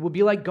David will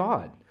be like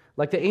God,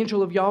 like the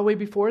angel of Yahweh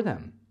before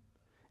them.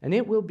 And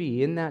it will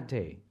be in that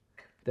day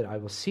that I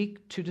will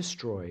seek to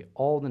destroy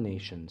all the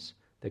nations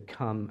that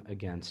come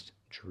against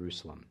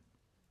Jerusalem.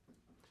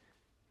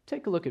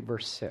 Take a look at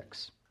verse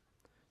 6.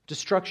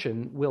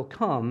 Destruction will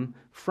come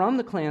from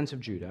the clans of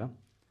Judah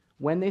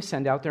when they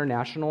send out their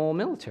national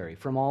military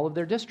from all of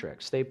their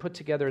districts. They put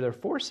together their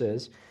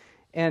forces,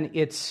 and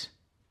it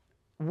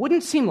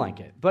wouldn't seem like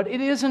it, but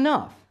it is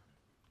enough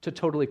to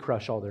totally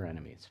crush all their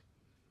enemies.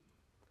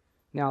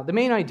 Now, the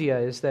main idea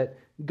is that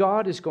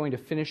God is going to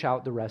finish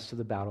out the rest of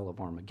the Battle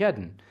of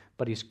Armageddon,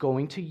 but he's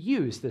going to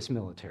use this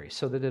military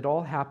so that it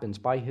all happens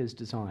by his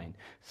design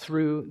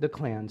through the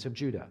clans of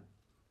Judah.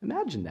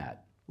 Imagine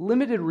that.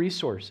 Limited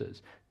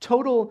resources,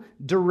 total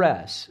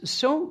duress,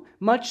 so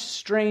much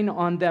strain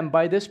on them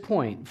by this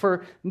point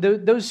for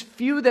those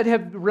few that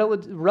have,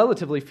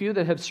 relatively few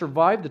that have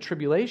survived the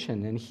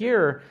tribulation. And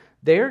here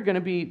They're going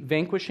to be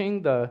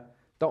vanquishing the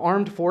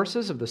armed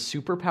forces of the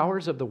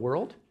superpowers of the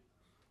world?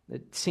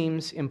 It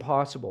seems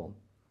impossible.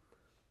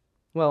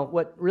 Well,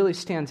 what really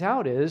stands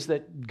out is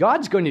that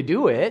God's going to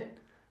do it,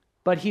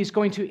 but he's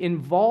going to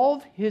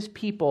involve his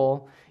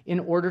people in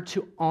order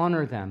to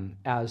honor them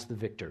as the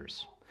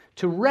victors,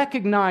 to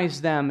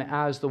recognize them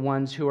as the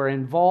ones who are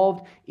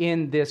involved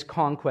in this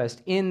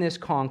conquest, in this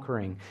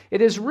conquering.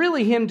 It is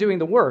really him doing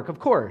the work, of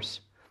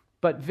course,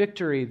 but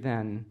victory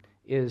then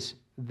is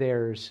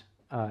theirs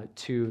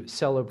to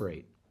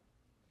celebrate.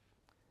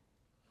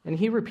 And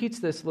he repeats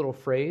this little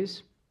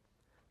phrase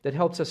that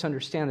helps us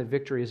understand that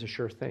victory is a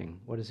sure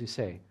thing. What does he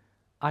say?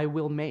 I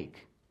will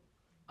make.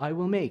 I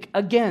will make.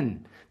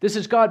 Again, this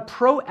is God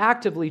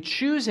proactively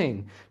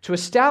choosing to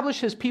establish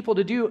his people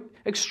to do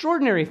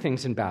extraordinary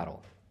things in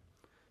battle.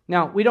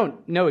 Now, we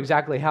don't know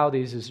exactly how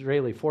these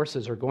Israeli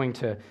forces are going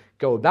to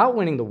go about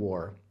winning the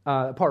war,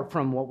 apart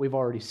from what we've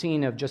already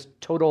seen of just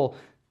total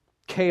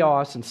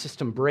chaos and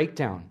system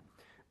breakdown.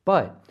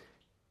 But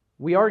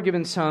we are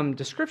given some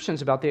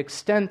descriptions about the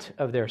extent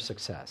of their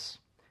success.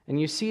 And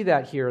you see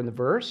that here in the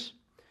verse.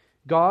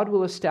 God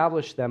will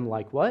establish them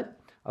like what?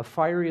 A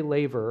fiery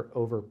laver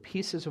over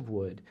pieces of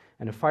wood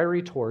and a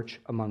fiery torch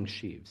among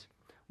sheaves.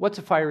 What's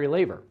a fiery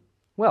laver?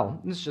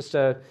 Well, it's just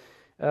a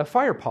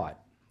fire pot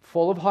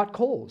full of hot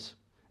coals.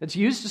 It's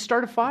used to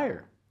start a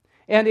fire.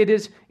 And it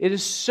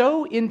is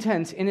so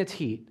intense in its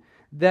heat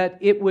that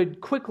it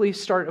would quickly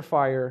start a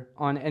fire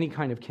on any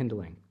kind of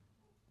kindling.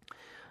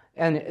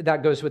 And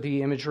that goes with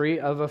the imagery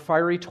of a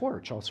fiery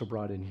torch also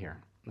brought in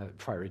here. A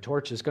fiery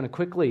torch is going to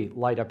quickly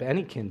light up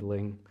any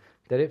kindling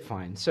that it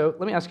finds. So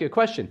let me ask you a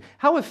question.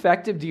 How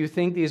effective do you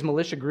think these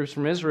militia groups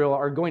from Israel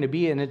are going to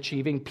be in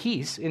achieving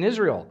peace in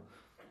Israel?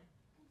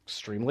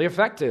 Extremely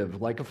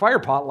effective, like a fire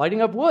pot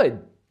lighting up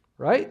wood,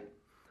 right?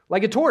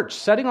 Like a torch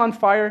setting on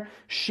fire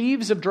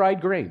sheaves of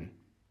dried grain.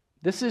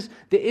 This is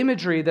the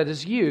imagery that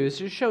is used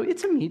to show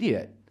it's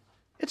immediate.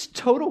 It's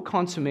total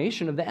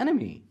consummation of the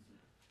enemy.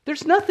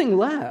 There's nothing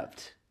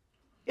left.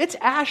 It's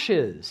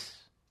ashes.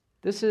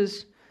 This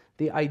is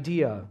the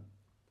idea.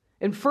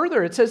 And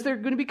further, it says they're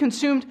going to be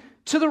consumed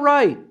to the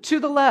right, to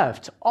the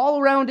left, all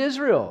around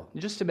Israel.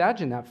 Just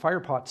imagine that fire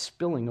pot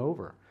spilling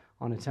over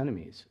on its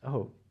enemies.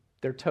 Oh,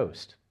 they're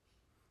toast.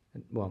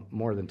 Well,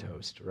 more than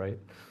toast, right?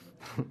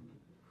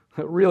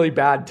 Really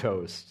bad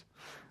toast.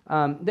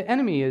 The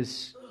enemy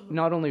is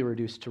not only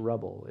reduced to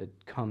rubble, it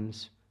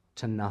comes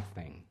to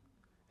nothing.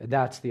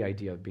 That's the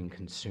idea of being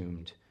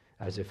consumed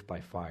as if by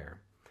fire.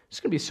 There's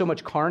going to be so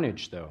much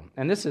carnage, though.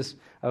 And this is,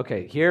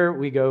 okay, here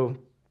we go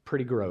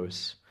pretty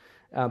gross.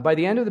 By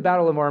the end of the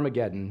Battle of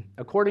Armageddon,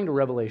 according to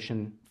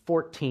Revelation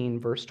 14,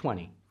 verse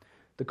 20,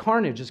 the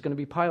carnage is going to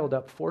be piled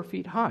up 4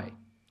 feet high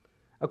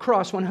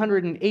across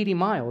 180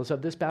 miles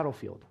of this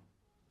battlefield.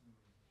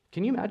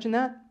 Can you imagine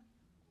that?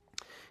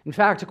 In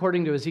fact,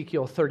 according to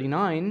Ezekiel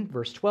 39,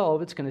 verse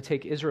 12, it's going to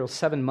take Israel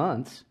 7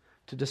 months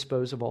to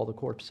dispose of all the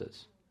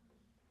corpses.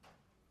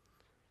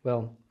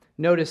 Well,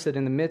 notice that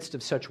in the midst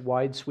of such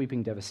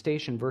wide-sweeping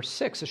devastation, verse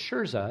 6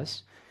 assures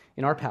us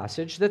in our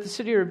passage that the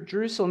city of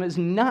Jerusalem is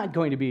not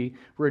going to be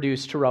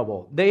reduced to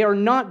rubble. They are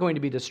not going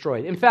to be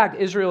destroyed. In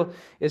fact, Israel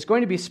is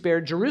going to be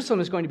spared, Jerusalem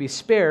is going to be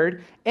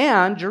spared,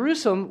 and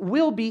Jerusalem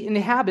will be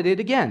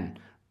inhabited again.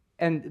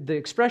 And the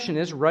expression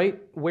is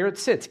right where it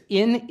sits,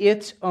 in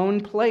its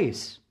own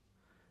place.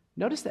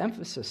 Notice the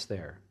emphasis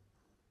there.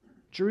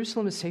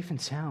 Jerusalem is safe and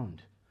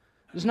sound.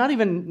 There's not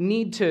even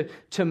need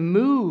to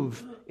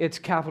move its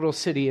capital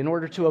city in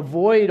order to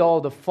avoid all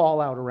the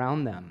fallout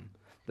around them,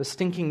 the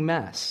stinking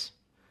mess.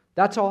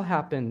 That's all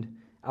happened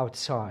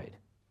outside.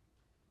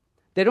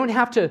 They don't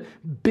have to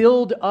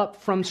build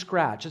up from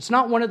scratch. It's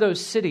not one of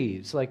those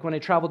cities, like when I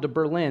traveled to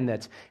Berlin,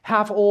 that's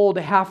half old,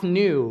 half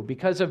new,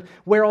 because of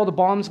where all the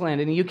bombs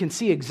landed, and you can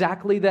see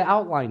exactly the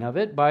outline of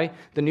it by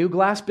the new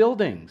glass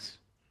buildings.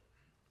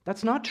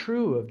 That's not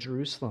true of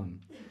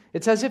Jerusalem.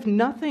 It's as if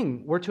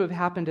nothing were to have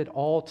happened at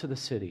all to the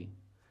city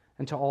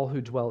and to all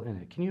who dwell in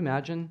it. Can you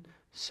imagine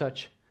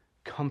such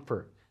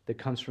comfort that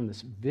comes from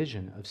this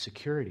vision of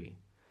security?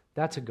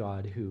 That's a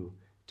God who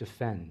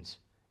defends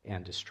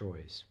and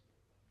destroys.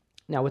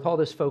 Now, with all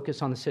this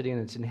focus on the city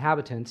and its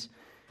inhabitants,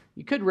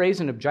 you could raise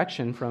an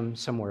objection from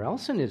somewhere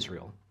else in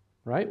Israel,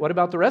 right? What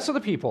about the rest of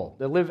the people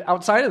that live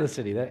outside of the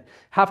city that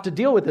have to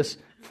deal with this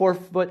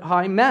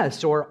 4-foot-high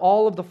mess or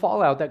all of the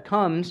fallout that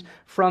comes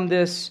from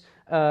this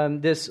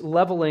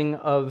leveling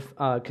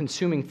of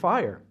consuming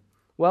fire?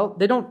 Well,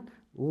 they don't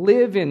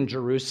live in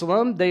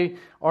Jerusalem. They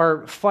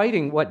are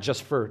fighting,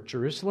 just for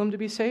Jerusalem to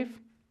be safe?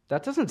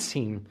 That doesn't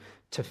seem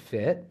to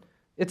fit.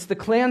 It's the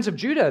clans of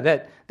Judah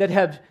that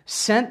have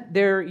sent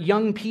their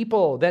young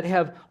people, that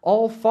have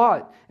all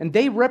fought, and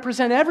they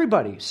represent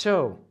everybody.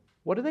 So,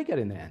 what do they get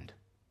in the end?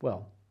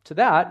 Well, to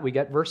that, we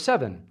get verse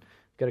 7. We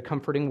get a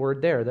comforting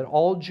word there, that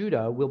all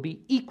Judah will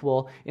be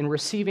equal in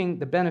receiving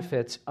the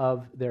benefits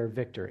of their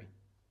victory.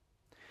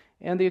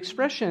 And the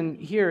expression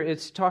here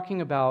is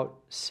talking about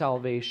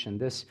salvation,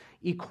 this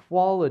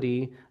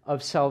equality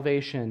of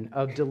salvation,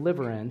 of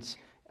deliverance,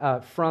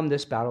 from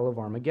this Battle of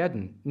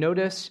Armageddon.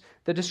 Notice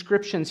the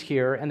descriptions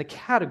here and the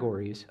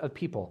categories of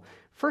people.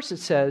 First, it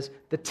says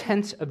the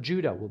tents of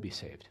Judah will be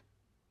saved.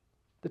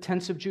 The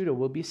tents of Judah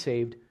will be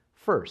saved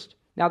first.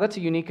 Now, that's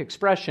a unique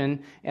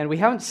expression, and we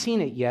haven't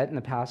seen it yet in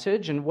the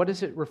passage. And what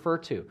does it refer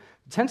to?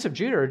 The tents of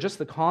Judah are just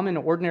the common,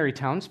 ordinary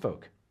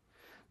townsfolk.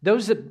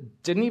 Those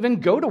that didn't even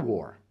go to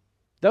war.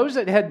 Those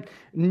that had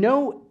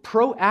no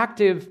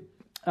proactive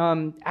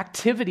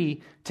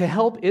activity to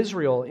help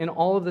Israel in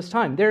all of this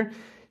time. They're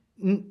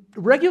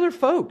regular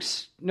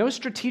folks, no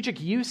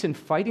strategic use in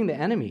fighting the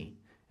enemy.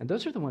 And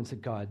those are the ones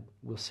that God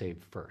will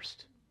save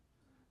first.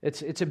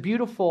 It's a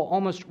beautiful,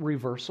 almost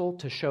reversal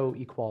to show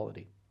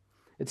equality.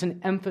 It's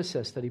an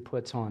emphasis that he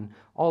puts on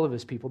all of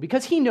his people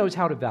because he knows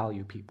how to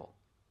value people.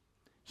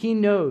 He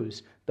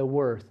knows the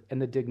worth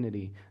and the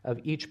dignity of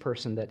each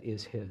person that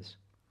is his.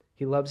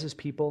 He loves his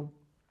people.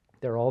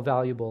 They're all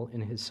valuable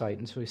in his sight,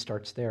 and so he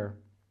starts there.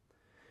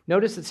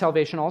 Notice that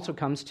salvation also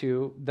comes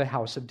to the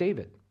house of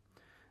David.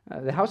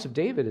 The house of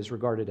David is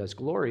regarded as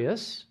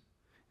glorious.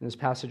 In this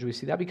passage, we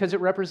see that because it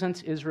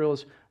represents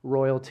Israel's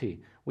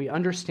royalty. We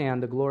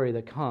understand the glory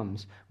that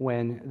comes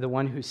when the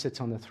one who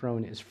sits on the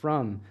throne is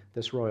from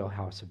this royal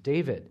house of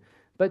David.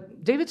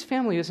 But David's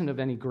family isn't of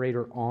any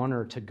greater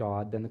honor to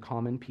God than the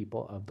common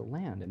people of the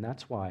land, and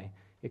that's why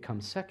it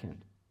comes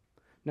second.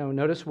 No,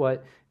 notice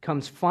what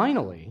comes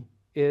finally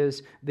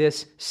is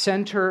this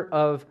center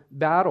of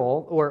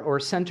battle or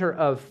center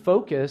of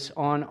focus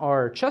on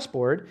our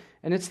chessboard,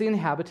 and it's the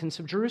inhabitants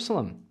of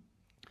Jerusalem.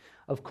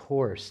 Of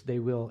course, they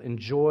will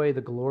enjoy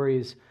the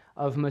glories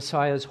of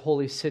Messiah's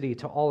holy city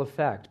to all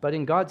effect, but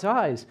in God's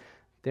eyes,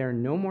 they're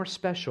no more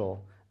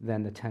special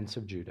than the tents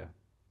of Judah.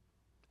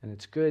 And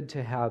it's good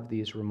to have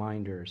these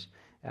reminders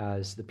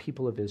as the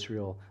people of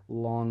Israel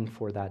long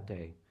for that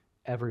day.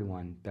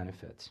 Everyone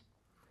benefits.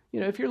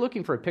 If you're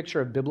looking for a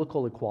picture of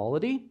biblical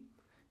equality,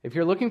 if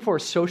you're looking for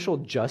social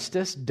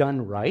justice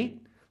done right,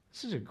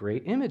 this is a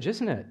great image,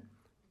 isn't it?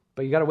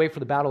 But you got to wait for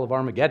the Battle of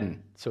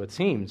Armageddon, so it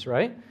seems,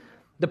 right?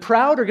 The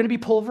proud are going to be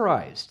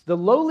pulverized. The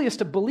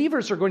lowliest of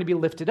believers are going to be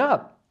lifted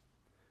up.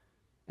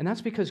 And that's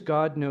because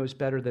God knows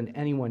better than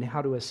anyone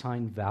how to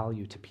assign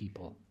value to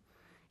people.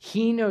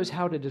 He knows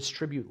how to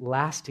distribute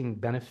lasting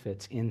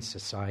benefits in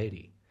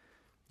society.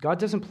 God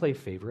doesn't play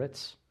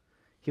favorites.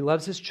 He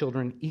loves his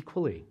children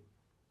equally.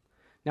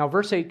 Now,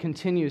 verse 8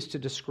 continues to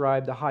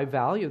describe the high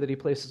value that he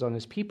places on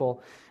his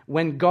people.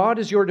 When God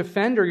is your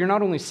defender, you're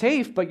not only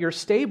safe, but you're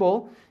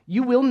stable.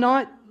 You will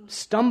not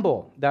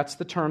stumble. That's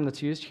the term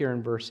that's used here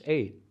in verse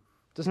 8.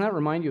 Doesn't that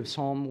remind you of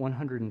Psalm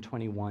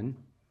 121,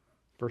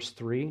 verse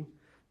 3? It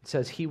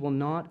says, he will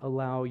not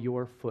allow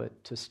your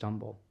foot to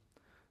stumble.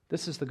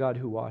 This is the God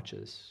who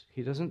watches.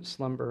 He doesn't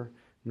slumber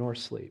nor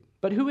sleep.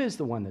 But who is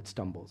the one that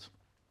stumbles?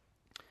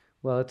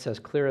 Well, it's as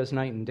clear as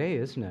night and day,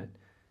 isn't it?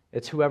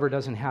 It's whoever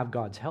doesn't have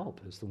God's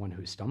help is the one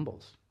who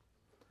stumbles.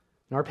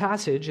 In our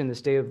passage, in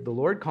this Day of the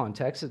Lord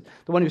context,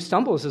 the one who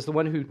stumbles is the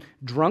one who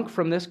drunk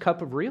from this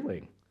cup of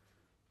reeling.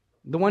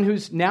 The one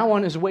who's now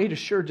on his way to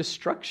sure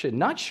destruction,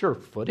 not sure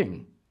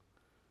footing.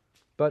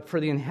 But for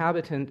the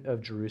inhabitant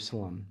of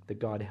Jerusalem that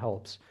God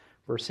helps,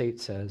 verse 8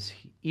 says,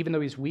 even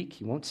though he's weak,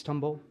 he won't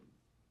stumble.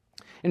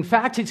 In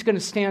fact, he's going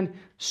to stand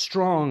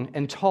strong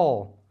and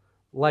tall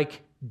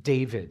like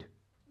David,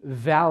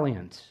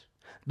 valiant,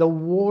 the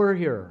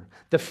warrior,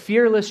 the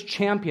fearless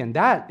champion.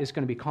 That is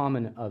going to be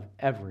common of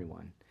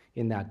everyone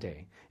in that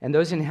day. And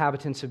those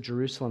inhabitants of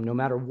Jerusalem, no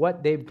matter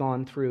what they've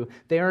gone through,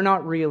 they are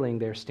not reeling,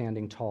 they're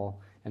standing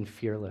tall and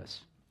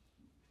fearless.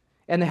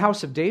 And the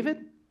house of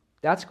David,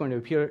 that's going to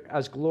appear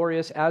as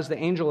glorious as the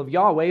angel of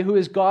Yahweh, who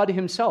is God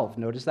himself.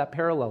 Notice that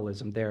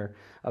parallelism there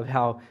of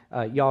how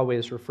Yahweh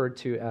is referred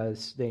to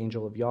as the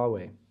angel of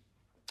Yahweh.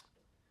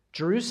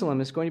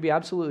 Jerusalem is going to be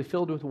absolutely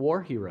filled with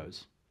war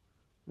heroes.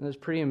 And it's a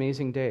pretty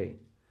amazing day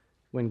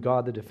when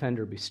God the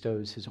defender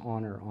bestows his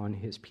honor on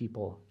his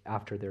people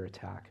after their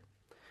attack.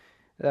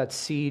 That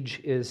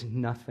siege is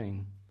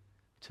nothing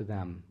to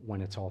them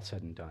when it's all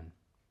said and done.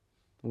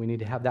 We need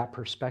to have that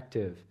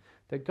perspective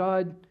that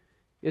God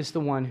is the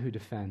one who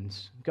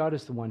defends. God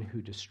is the one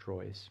who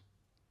destroys.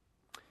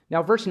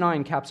 Now, verse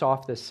 9 caps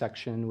off this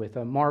section with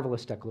a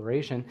marvelous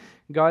declaration.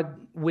 God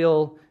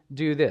will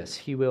do this.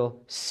 He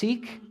will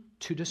seek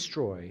to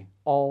destroy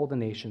all the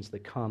nations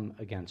that come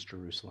against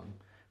Jerusalem.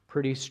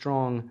 Pretty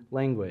strong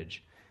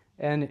language.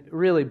 And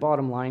really,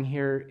 bottom line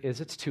here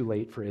is it's too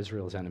late for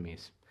Israel's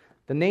enemies.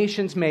 The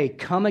nations may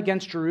come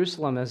against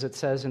Jerusalem, as it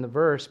says in the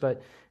verse,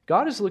 but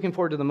God is looking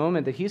forward to the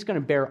moment that he's going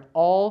to bear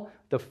all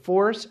the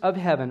force of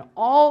heaven,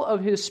 all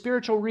of his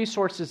spiritual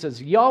resources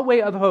as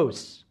Yahweh of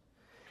hosts.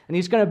 And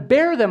he's going to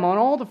bear them on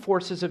all the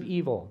forces of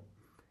evil.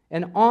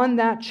 And on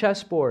that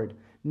chessboard,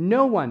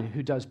 no one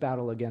who does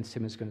battle against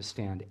him is going to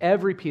stand.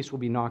 Every piece will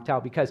be knocked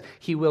out because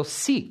he will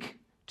seek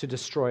to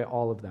destroy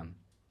all of them.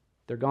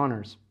 They're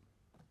goners.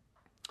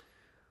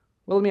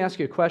 Well, let me ask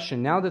you a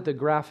question. Now that the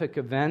graphic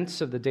events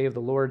of the day of the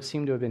Lord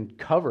seem to have been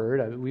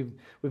covered,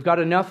 we've got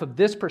enough of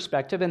this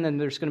perspective, and then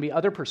there's going to be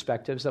other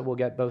perspectives that we'll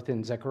get both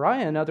in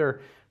Zechariah and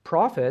other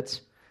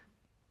prophets.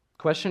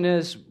 Question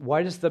is,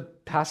 why does the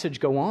passage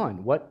go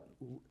on? What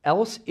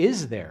else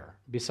is there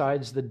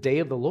besides the day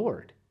of the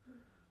Lord?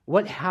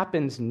 What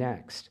happens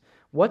next?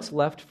 What's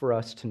left for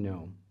us to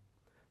know?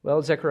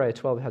 Well, Zechariah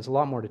 12 has a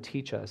lot more to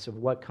teach us of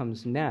what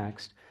comes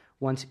next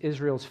once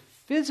Israel's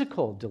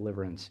physical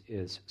deliverance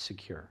is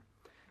secure.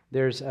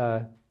 There's,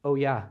 the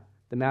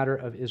matter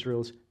of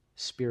Israel's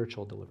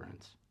spiritual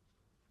deliverance.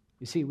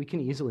 You see, we can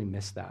easily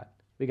miss that.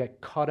 We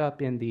get caught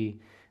up in the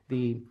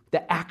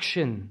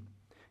action,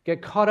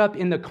 get caught up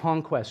in the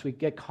conquest. We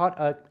get caught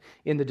up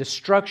in the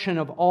destruction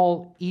of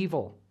all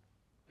evil.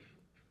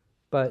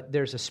 But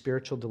there's a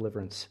spiritual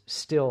deliverance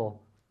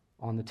still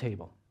on the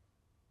table.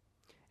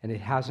 And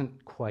it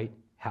hasn't quite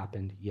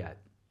happened yet.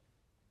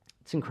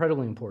 It's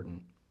incredibly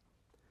important.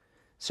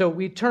 So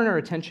we turn our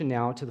attention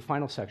now to the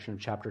final section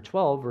of chapter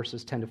 12,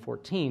 verses 10 to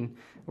 14.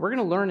 We're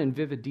going to learn in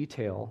vivid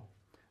detail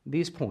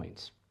these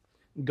points.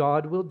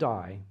 God will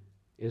die,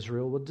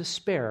 Israel will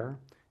despair,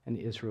 and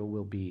Israel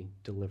will be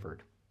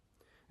delivered.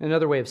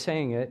 Another way of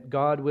saying it,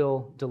 God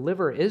will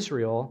deliver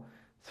Israel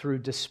through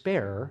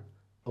despair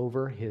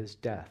over his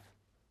death.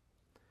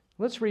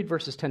 Let's read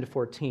verses 10 to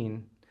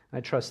 14.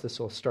 I trust this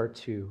will start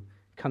to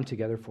come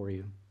together for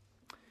you.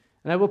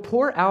 And I will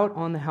pour out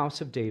on the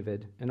house of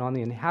David and on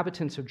the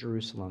inhabitants of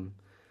Jerusalem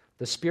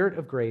the spirit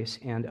of grace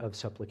and of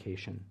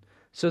supplication,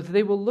 so that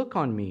they will look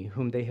on me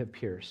whom they have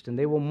pierced, and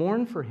they will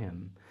mourn for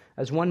him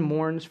as one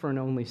mourns for an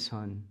only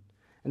son,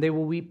 and they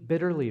will weep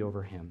bitterly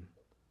over him,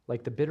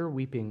 like the bitter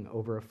weeping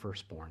over a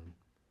firstborn.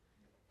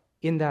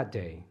 In that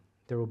day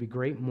there will be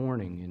great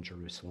mourning in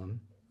Jerusalem,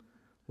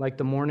 like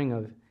the mourning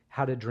of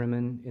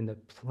Hadadrimmon in the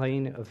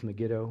plain of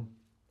Megiddo.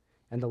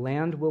 And the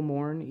land will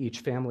mourn,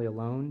 each family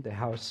alone,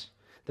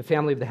 the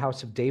family of the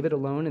house of David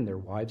alone and their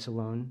wives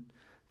alone,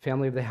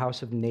 family of the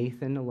house of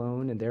Nathan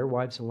alone and their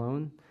wives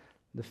alone,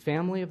 the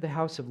family of the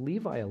house of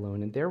Levi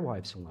alone and their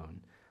wives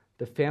alone,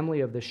 the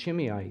family of the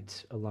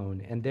Shimeites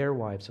alone and their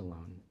wives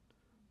alone,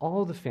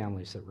 all the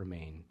families that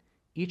remain,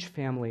 each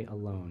family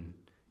alone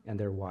and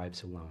their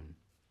wives alone.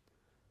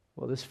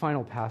 Well, this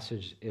final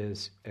passage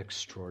is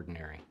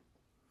extraordinary.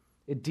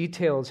 It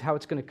details how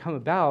it's going to come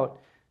about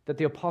that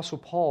the Apostle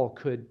Paul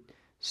could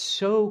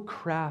so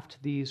craft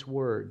these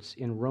words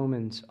in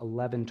Romans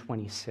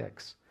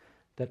 11:26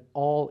 that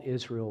all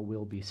Israel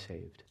will be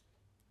saved.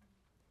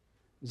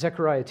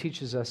 Zechariah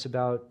teaches us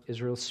about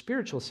Israel's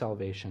spiritual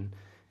salvation,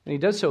 and he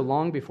does so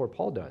long before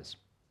Paul does.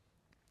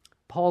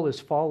 Paul is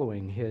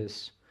following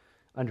his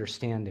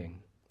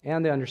understanding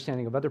and the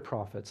understanding of other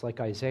prophets like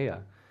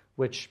Isaiah,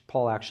 which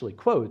Paul actually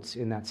quotes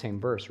in that same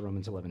verse,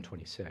 Romans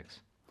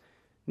 11:26.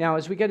 Now,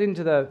 as we get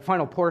into the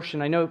final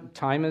portion, I know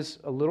time is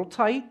a little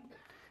tight,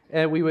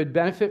 and we would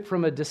benefit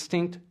from a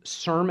distinct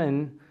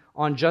sermon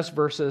on just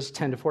verses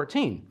 10 to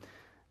 14.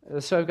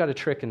 So I've got a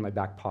trick in my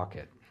back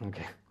pocket.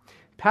 Okay,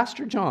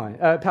 Pastor John,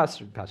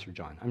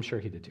 I'm sure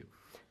he did too.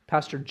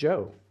 Pastor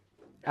Joe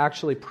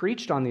actually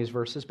preached on these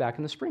verses back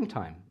in the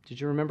springtime.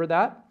 Did you remember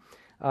that?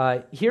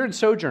 Here at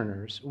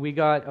Sojourners, we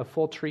got a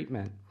full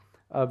treatment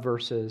of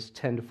verses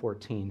 10 to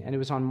 14, and it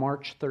was on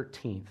March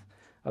 13th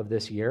of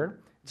this year.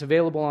 It's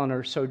available on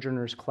our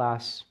Sojourners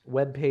class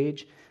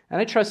webpage, and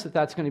I trust that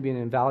that's going to be an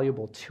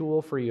invaluable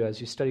tool for you as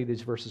you study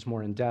these verses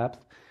more in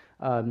depth.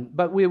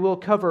 But we will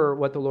cover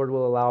what the Lord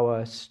will allow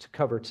us to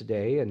cover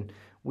today, and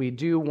we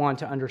do want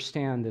to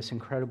understand this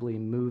incredibly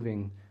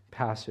moving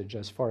passage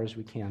as far as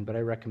we can, but I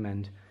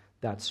recommend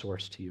that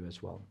source to you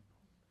as well.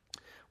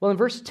 Well, in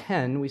verse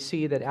 10, we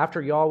see that after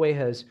Yahweh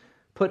has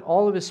put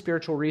all of his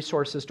spiritual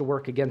resources to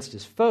work against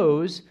his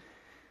foes,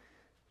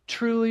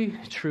 truly,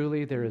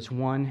 truly, there is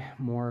one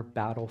more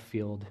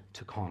battlefield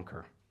to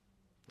conquer.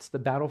 It's the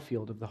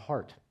battlefield of the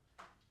heart.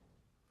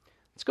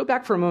 Let's go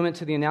back for a moment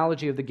to the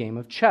analogy of the game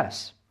of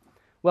chess.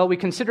 Well, we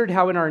considered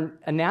how in our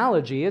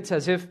analogy, it's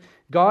as if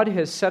God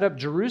has set up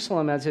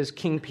Jerusalem as his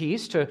king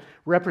piece to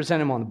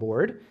represent him on the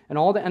board, and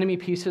all the enemy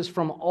pieces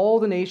from all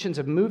the nations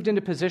have moved into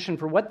position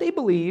for what they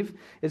believe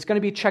is going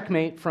to be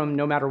checkmate from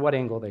no matter what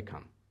angle they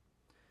come.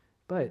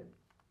 But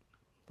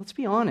let's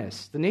be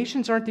honest, the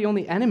nations aren't the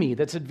only enemy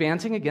that's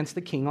advancing against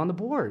the king on the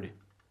board.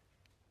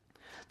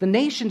 The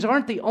nations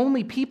aren't the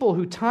only people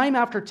who time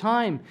after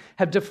time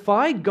have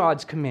defied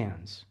God's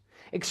commands,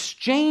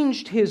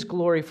 exchanged his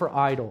glory for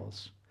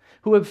idols,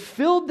 who have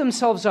filled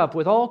themselves up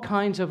with all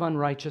kinds of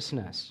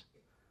unrighteousness.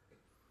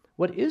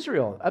 What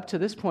Israel, up to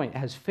this point,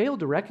 has failed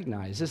to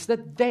recognize is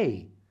that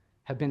they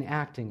have been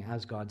acting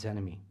as God's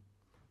enemy.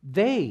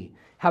 They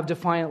have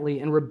defiantly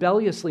and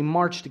rebelliously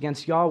marched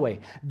against Yahweh.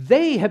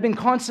 They have been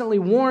constantly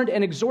warned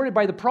and exhorted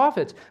by the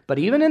prophets, but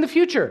even in the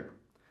future,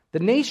 the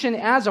nation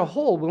as a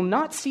whole will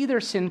not see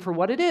their sin for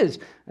what it is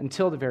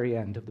until the very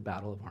end of the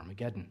Battle of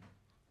Armageddon.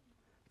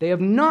 They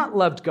have not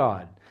loved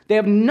God. They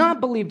have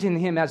not believed in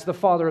him as the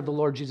Father of the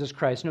Lord Jesus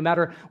Christ, no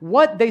matter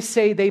what they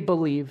say they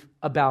believe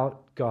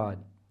about God.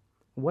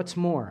 What's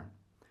more,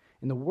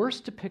 in the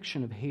worst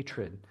depiction of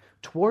hatred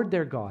toward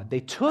their God,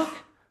 they took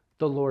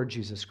the Lord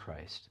Jesus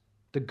Christ,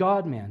 the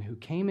God-man who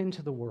came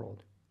into the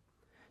world,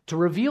 to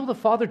reveal the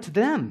Father to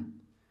them.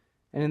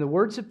 And in the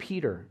words of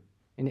Peter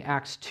in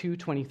Acts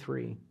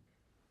 2:23,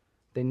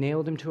 They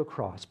nailed him to a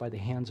cross by the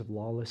hands of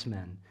lawless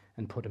men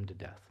and put him to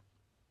death.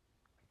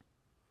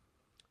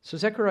 So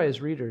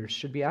Zechariah's readers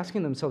should be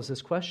asking themselves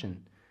this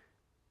question: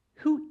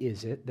 who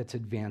is it that's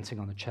advancing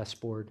on the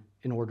chessboard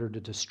in order to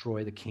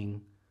destroy the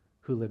king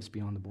who lives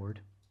beyond the board?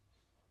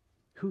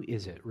 Who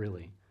is it,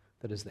 really,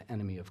 that is the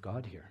enemy of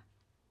God here?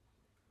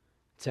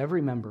 It's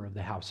every member of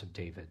the house of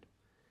David,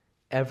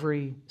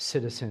 every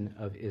citizen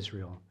of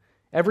Israel,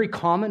 every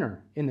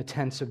commoner in the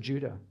tents of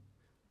Judah,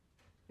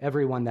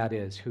 everyone, that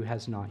is, who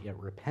has not yet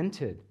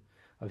repented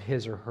of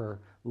his or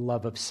her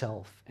love of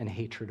self and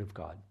hatred of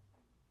God.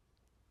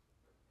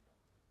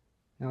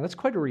 Now, that's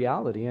quite a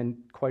reality and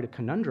quite a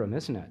conundrum,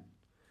 isn't it?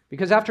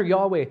 Because after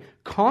Yahweh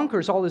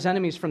conquers all his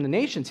enemies from the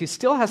nations, he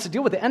still has to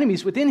deal with the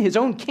enemies within his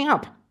own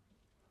camp.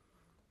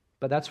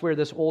 But that's where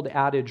this old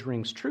adage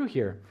rings true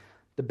here.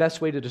 The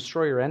best way to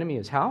destroy your enemy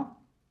is how?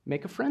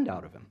 Make a friend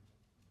out of him.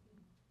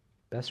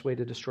 Best way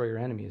to destroy your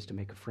enemy is to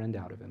make a friend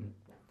out of him.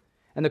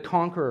 And the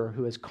conqueror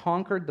who has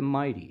conquered the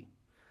mighty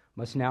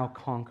must now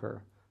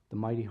conquer the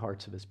mighty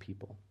hearts of his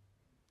people,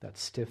 that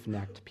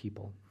stiff-necked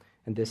people.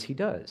 And this he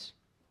does.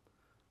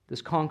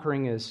 This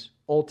conquering is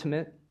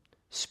ultimate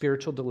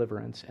spiritual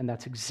deliverance, and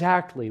that's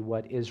exactly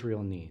what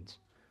Israel needs.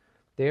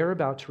 They are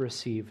about to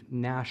receive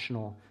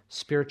national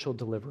spiritual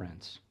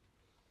deliverance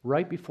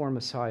right before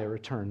Messiah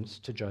returns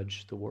to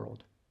judge the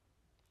world.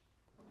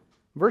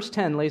 Verse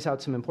 10 lays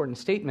out some important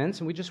statements,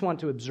 and we just want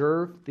to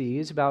observe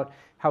these about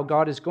how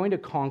God is going to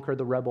conquer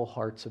the rebel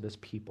hearts of his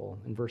people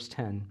in verse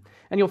 10.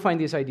 And you'll find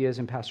these ideas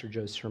in Pastor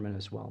Joe's sermon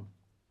as well.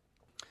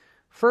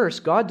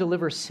 First, God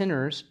delivers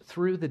sinners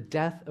through the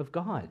death of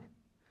God.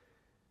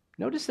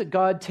 Notice that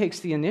God takes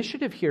the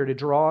initiative here to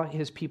draw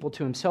his people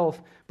to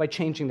himself by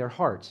changing their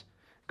hearts.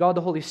 God,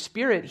 the Holy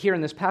Spirit, here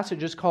in this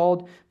passage is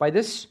called by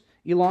this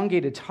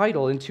elongated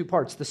title in two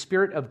parts, the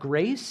Spirit of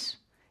grace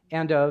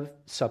and of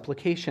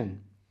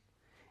supplication.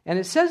 And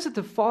it says that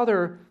the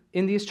Father,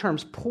 in these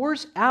terms,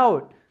 pours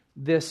out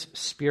this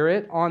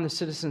Spirit on the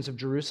citizens of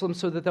Jerusalem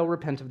so that they'll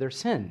repent of their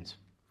sins.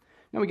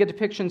 Now we get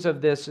depictions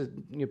of this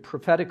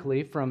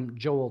prophetically from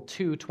Joel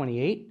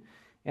 2:28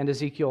 and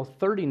Ezekiel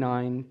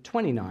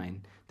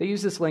 39:29. They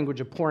use this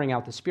language of pouring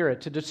out the Spirit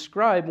to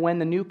describe when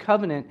the new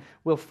covenant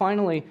will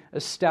finally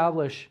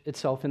establish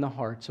itself in the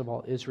hearts of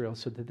all Israel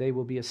so that they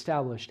will be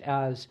established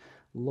as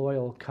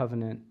loyal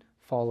covenant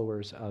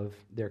followers of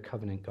their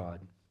covenant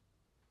God.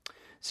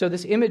 So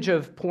this image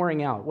of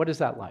pouring out, what is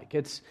that like?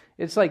 It's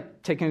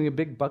like taking a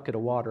big bucket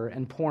of water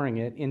and pouring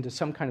it into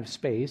some kind of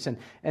space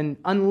and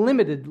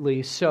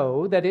unlimitedly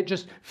so that it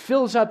just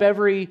fills up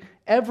every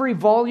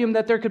volume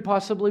that there could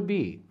possibly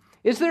be.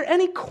 Is there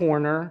any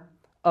corner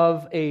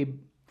of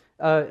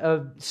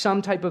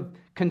some type of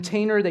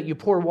container that you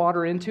pour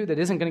water into that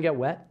isn't going to get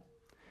wet?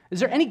 Is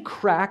there any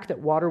crack that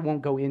water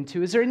won't go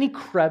into? Is there any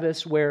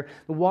crevice where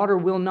the water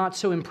will not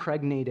so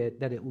impregnate it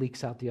that it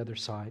leaks out the other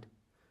side?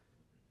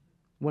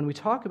 When we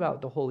talk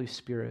about the Holy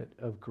Spirit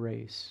of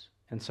grace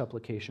and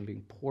supplication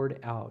being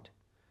poured out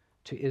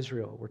to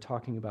Israel, we're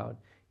talking about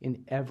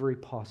in every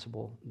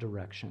possible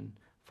direction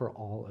for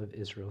all of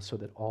Israel so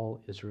that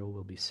all Israel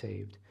will be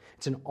saved.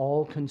 It's an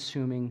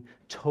all-consuming,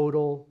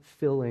 total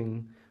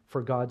filling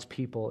for God's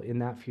people in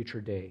that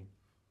future day.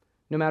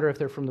 No matter if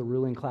they're from the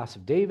ruling class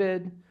of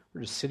David, or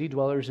just city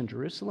dwellers in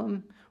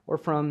Jerusalem, or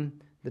from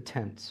the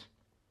tents.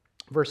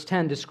 Verse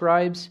 10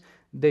 describes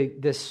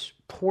this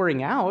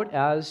pouring out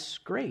as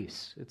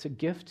grace. It's a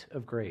gift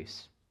of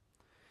grace.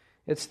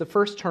 It's the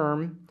first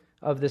term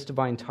of this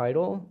divine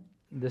title,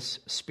 this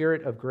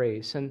Spirit of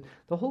grace. And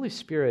the Holy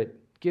Spirit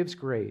gives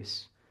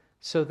grace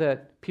so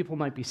that people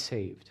might be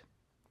saved.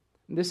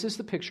 This is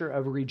the picture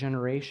of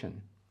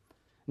regeneration.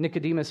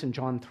 Nicodemus in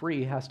John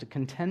 3 has to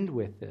contend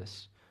with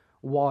this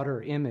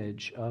water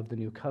image of the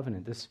new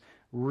covenant, this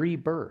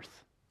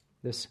rebirth,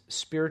 this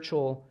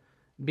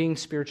being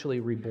spiritually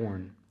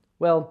reborn.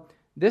 Well,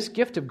 this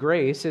gift of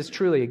grace is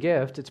truly a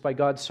gift. It's by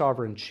God's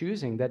sovereign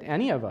choosing that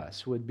any of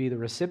us would be the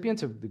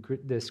recipients of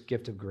this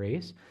gift of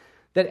grace,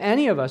 that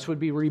any of us would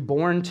be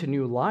reborn to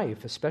new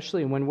life,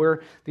 especially when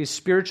we're these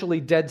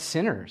spiritually dead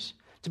sinners.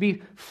 To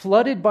be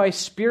flooded by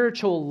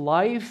spiritual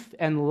life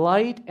and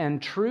light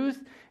and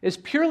truth is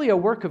purely a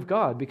work of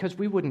God because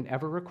we wouldn't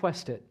ever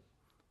request it.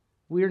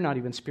 We are not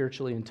even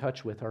spiritually in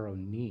touch with our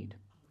own need.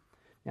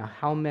 Now,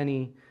 how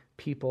many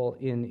people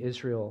in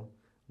Israel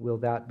will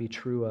that be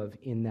true of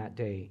in that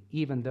day,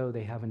 even though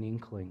they have an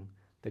inkling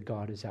that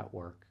God is at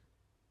work?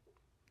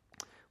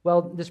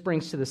 Well, this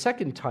brings to the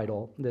second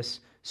title,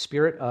 this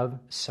Spirit of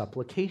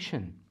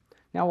supplication.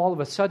 Now, all of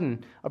a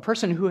sudden, a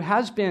person who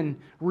has been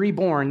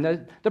reborn,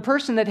 the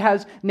person that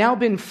has now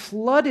been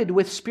flooded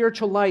with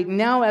spiritual light,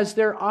 now as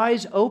their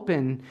eyes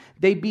open,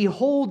 they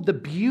behold the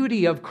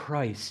beauty of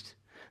Christ,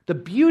 the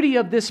beauty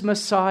of this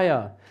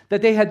Messiah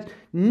that they had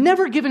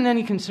never given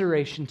any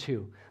consideration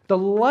to. The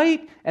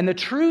light and the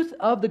truth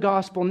of the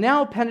gospel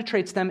now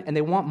penetrates them, and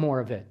they want more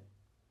of it.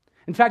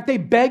 In fact, they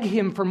beg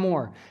him for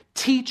more.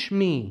 Teach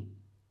me.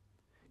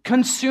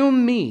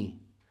 Consume me.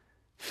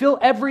 Fill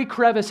every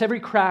crevice, every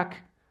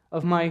crack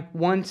of my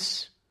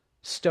once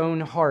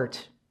stone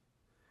heart.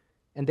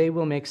 and they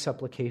will make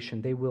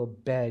supplication. They will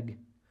beg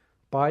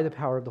by the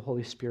power of the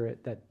Holy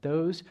Spirit that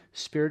those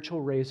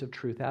spiritual rays of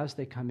truth, as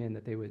they come in,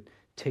 that they would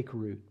take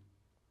root,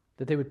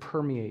 that they would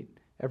permeate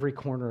every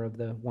corner of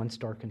the once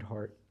darkened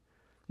heart.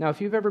 Now,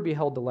 if you've ever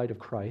beheld the light of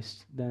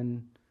Christ,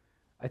 then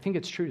I think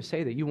it's true to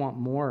say that you want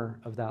more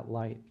of that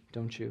light,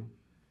 don't you?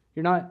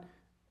 You're not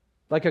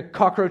like a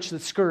cockroach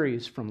that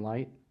scurries from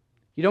light.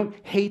 You don't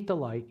hate the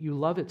light. You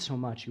love it so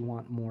much, you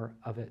want more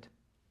of it.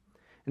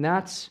 And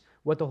that's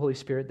what the Holy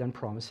Spirit then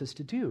promises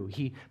to do.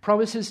 He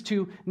promises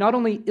to not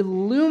only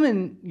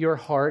illumine your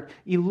heart,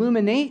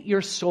 illuminate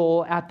your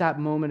soul at that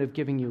moment of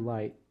giving you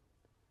light,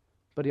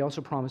 but he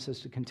also promises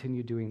to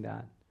continue doing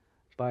that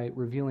by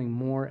revealing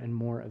more and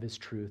more of his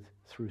truth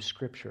through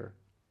Scripture.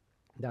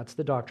 That's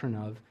the doctrine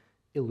of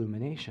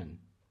illumination.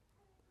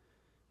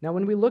 Now,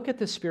 when we look at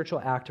this spiritual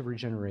act of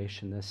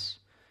regeneration, this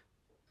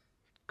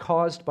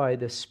caused by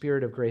this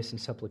spirit of grace and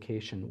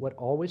supplication, what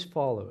always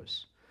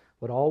follows,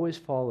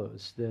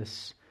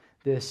 this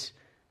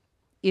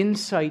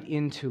insight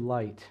into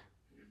light,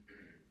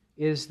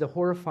 is the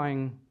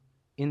horrifying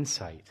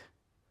insight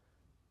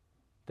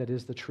that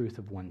is the truth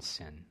of one's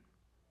sin.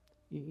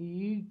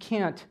 You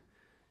can't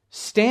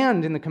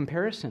stand in the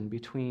comparison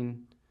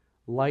between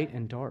light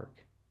and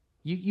dark.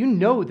 You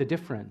know the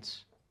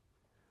difference.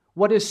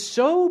 What is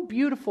so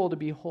beautiful to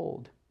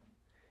behold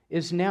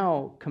is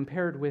now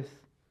compared with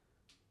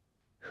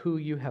who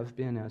you have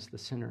been as the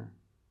sinner.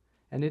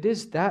 And it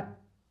is that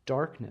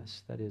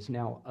darkness that is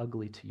now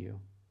ugly to you.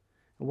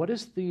 And what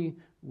is the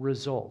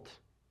result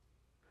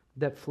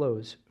that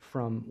flows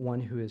from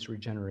one who is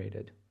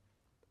regenerated?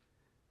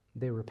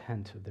 They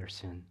repent of their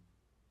sin.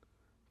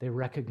 They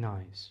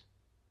recognize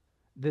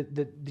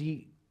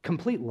the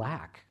complete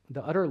lack,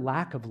 the utter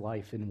lack of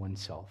life in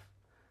oneself,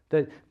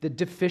 the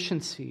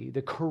deficiency,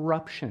 the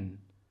corruption.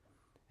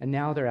 And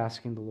now they're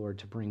asking the Lord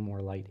to bring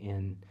more light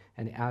in.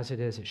 And as it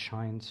is, it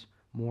shines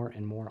more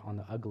and more on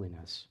the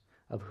ugliness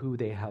of who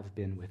they have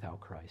been without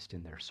Christ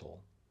in their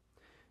soul.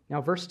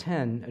 Now, verse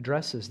 10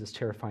 addresses this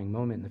terrifying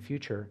moment in the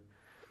future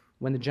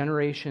when the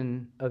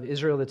generation of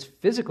Israel that's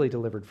physically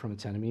delivered from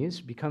its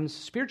enemies becomes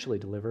spiritually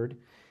delivered.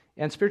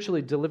 And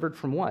spiritually delivered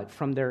from what?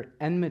 From their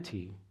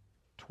enmity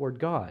toward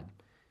God.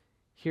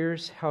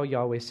 Here's how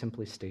Yahweh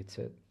simply states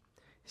it.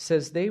 He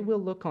says, "They will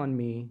look on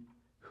me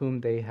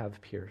whom they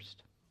have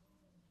pierced."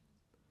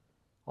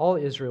 All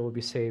Israel will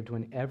be saved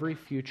when every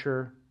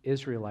future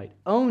Israelite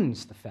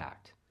owns the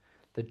fact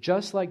that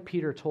just like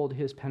Peter told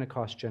his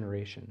Pentecost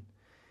generation,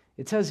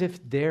 it's as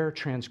if their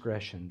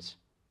transgressions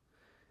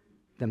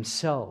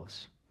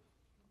themselves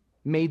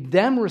made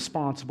them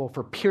responsible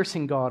for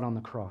piercing God on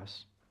the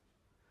cross.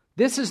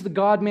 This is the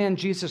God-man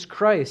Jesus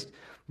Christ,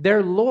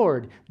 their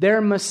Lord,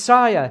 their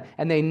Messiah,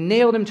 and they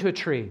nailed him to a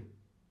tree.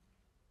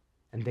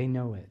 And they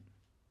know it.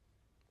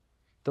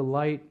 The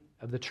light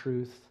of the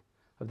truth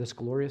of this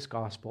glorious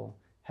gospel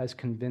has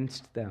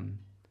convinced them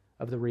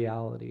of the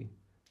reality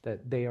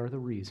that they are the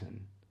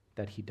reason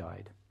that he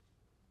died.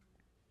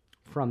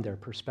 From their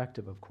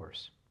perspective, of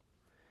course.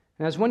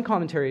 And as one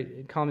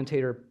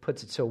commentator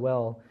puts it so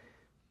well,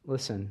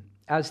 listen,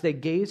 as they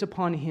gaze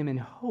upon him in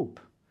hope,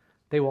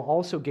 they will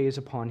also gaze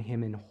upon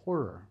him in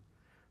horror,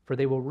 for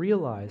they will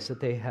realize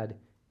that they had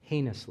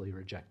heinously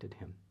rejected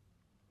him.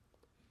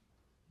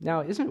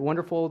 Now, isn't it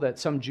wonderful that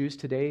some Jews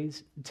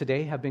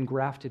today have been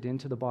grafted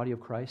into the body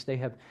of Christ? They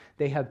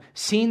have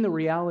seen the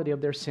reality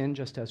of their sin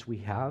just as we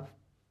have.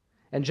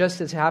 And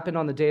just as happened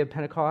on the day of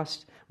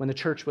Pentecost, when the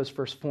church was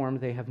first formed,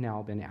 they have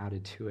now been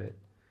added to it.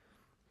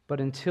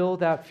 But until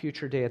that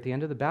future day, at the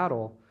end of the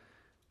battle,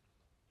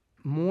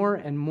 more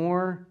and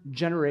more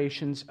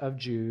generations of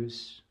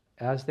Jews,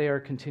 as they are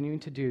continuing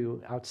to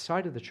do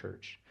outside of the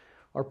church,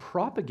 are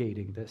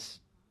propagating this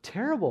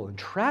terrible and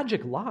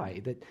tragic lie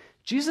that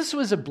Jesus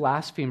was a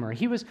blasphemer.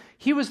 He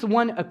was the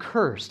one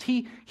accursed.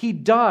 He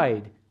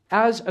died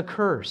as a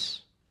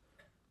curse.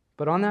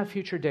 But on that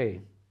future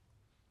day,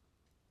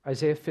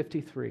 Isaiah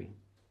 53,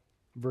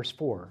 verse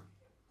 4,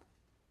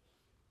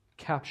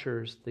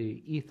 captures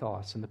the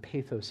ethos and the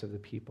pathos of the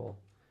people.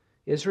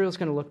 Israel's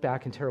going to look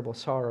back in terrible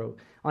sorrow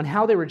on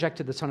how they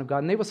rejected the Son of God,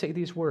 and they will say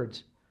these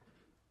words,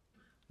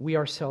 "We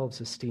ourselves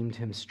esteemed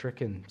him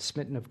stricken,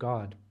 smitten of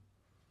God,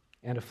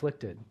 and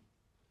afflicted."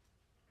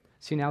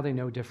 See, now they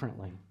know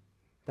differently.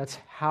 That's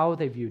how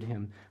they viewed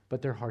him,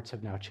 but their hearts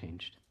have now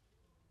changed.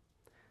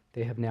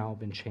 They have now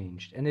been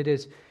changed. And it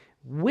is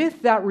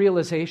with that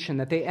realization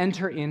that they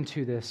enter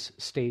into this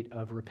state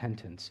of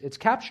repentance. It's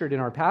captured in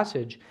our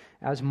passage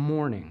as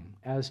mourning,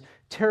 as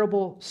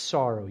terrible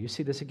sorrow. You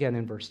see this again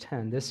in verse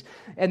 10. This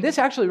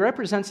actually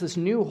represents this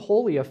new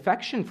holy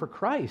affection for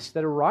Christ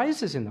that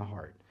arises in the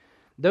heart.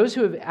 Those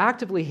who have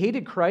actively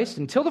hated Christ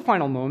until the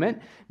final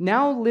moment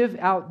now live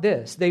out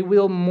this. They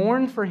will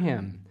mourn for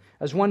him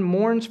as one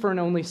mourns for an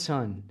only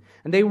son.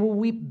 And they will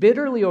weep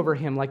bitterly over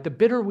him like the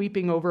bitter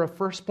weeping over a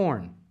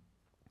firstborn.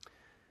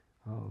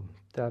 Oh,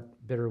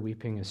 that bitter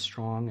weeping is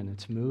strong and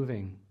it's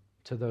moving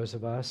to those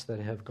of us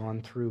that have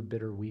gone through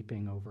bitter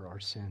weeping over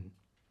our sin.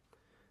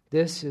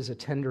 This is a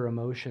tender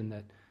emotion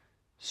that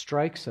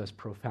strikes us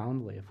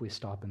profoundly if we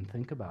stop and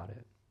think about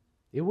it.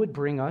 It would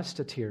bring us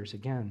to tears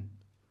again.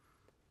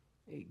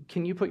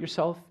 Can you put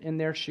yourself in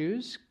their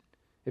shoes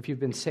if you've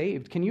been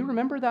saved? Can you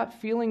remember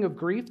that feeling of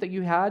grief that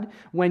you had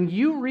when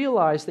you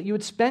realized that you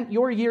had spent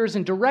your years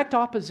in direct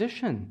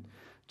opposition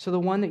to the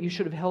one that you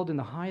should have held in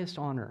the highest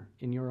honor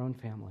in your own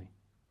family?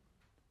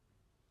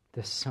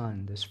 This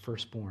son, this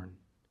firstborn.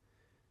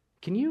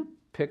 Can you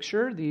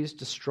picture these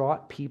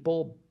distraught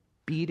people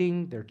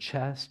beating their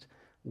chest,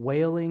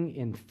 wailing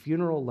in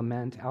funeral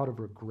lament out of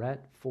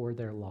regret for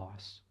their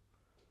loss?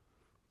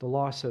 The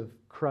loss of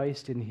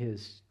Christ in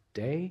his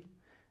day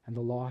and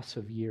the loss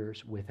of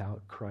years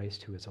without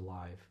Christ who is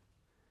alive.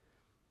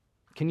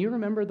 Can you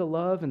remember the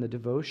love and the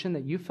devotion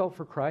that you felt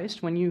for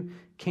Christ when you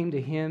came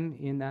to him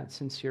in that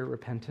sincere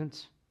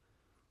repentance?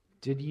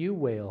 Did you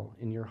wail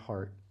in your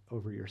heart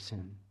over your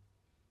sin?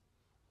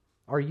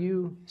 Are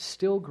you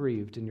still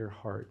grieved in your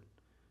heart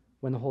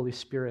when the Holy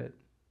Spirit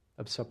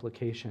of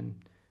supplication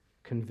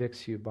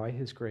convicts you by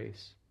his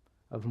grace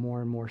of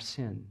more and more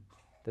sin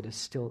that is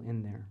still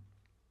in there?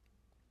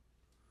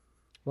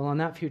 Well, on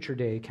that future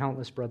day,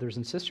 countless brothers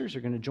and sisters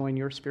are going to join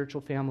your spiritual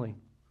family.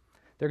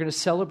 They're going to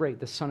celebrate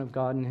the Son of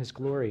God in his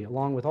glory,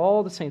 along with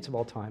all the saints of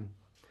all time.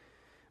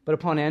 But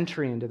upon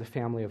entry into the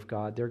family of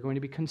God, they're going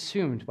to be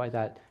consumed by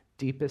that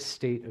deepest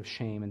state of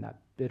shame and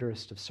that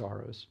bitterest of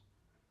sorrows.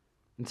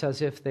 It's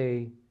as if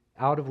they,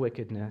 out of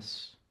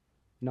wickedness,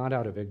 not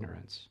out of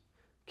ignorance,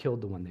 killed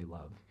the one they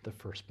love, the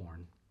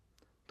firstborn,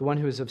 the one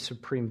who is of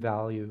supreme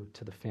value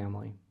to the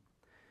family.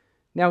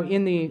 Now,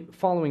 in the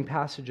following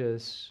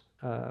passages,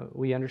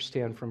 we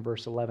understand from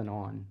verse 11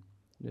 on,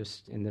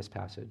 just in this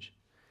passage,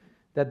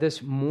 that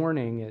this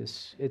mourning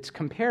it's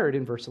compared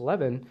in verse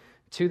 11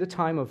 to the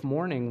time of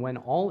mourning when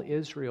all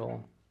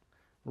Israel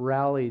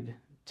rallied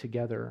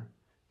together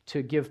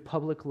to give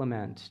public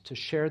lament, to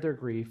share their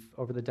grief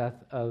over the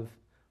death of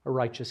a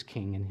righteous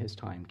king in his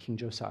time, King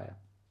Josiah.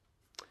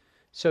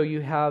 So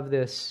you have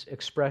this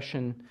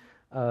expression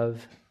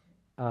of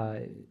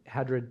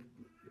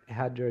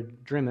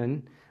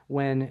Hadradrimmon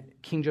when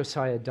King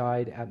Josiah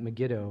died at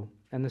Megiddo.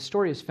 And the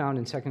story is found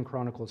in 2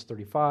 Chronicles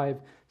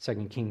 35,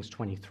 2 Kings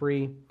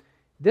 23.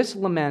 This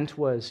lament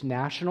was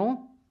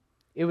national.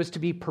 It was to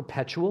be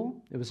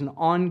perpetual. It was an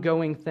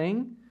ongoing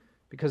thing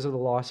because of the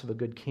loss of a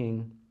good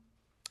king.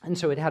 And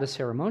so it had a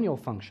ceremonial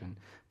function,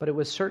 but it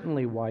was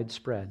certainly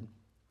widespread.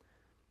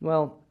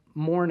 Well,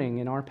 mourning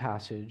in our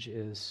passage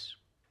is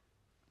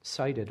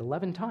cited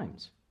 11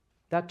 times.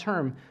 That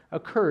term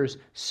occurs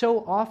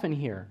so often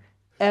here.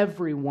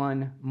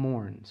 Everyone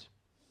mourns.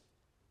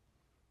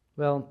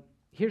 Well,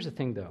 here's the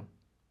thing, though.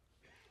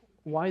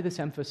 Why this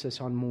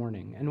emphasis on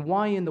mourning, and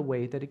why in the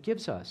way that it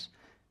gives us?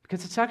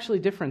 Because it's actually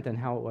different than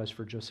how it was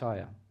for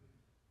Josiah.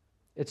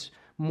 It's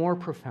more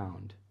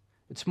profound,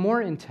 it's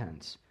more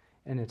intense,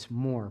 and it's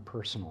more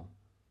personal.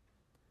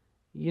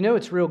 You know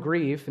it's real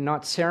grief and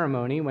not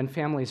ceremony when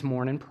families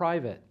mourn in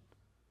private,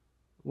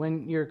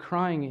 when you're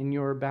crying in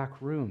your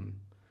back room,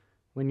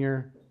 when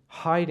you're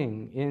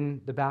hiding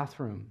in the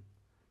bathroom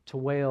to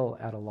wail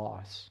at a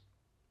loss.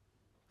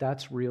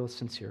 That's real,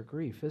 sincere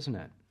grief, isn't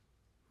it?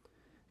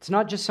 It's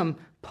not just some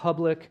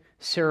public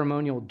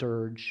ceremonial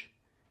dirge.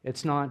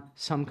 It's not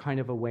some kind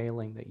of a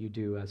wailing that you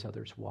do as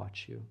others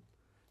watch you.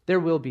 There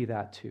will be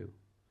that too.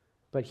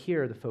 But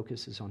here the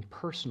focus is on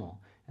personal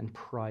and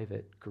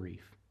private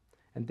grief.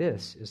 And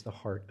this is the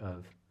heart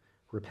of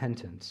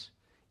repentance,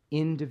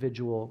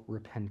 individual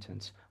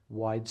repentance,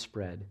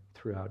 widespread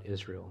throughout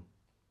Israel.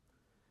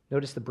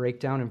 Notice the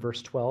breakdown in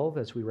verse 12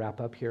 as we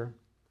wrap up here.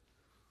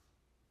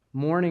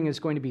 Mourning is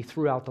going to be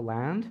throughout the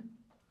land.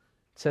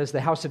 It says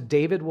the house of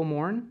David will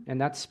mourn, and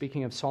that's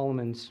speaking of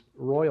Solomon's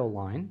royal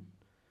line.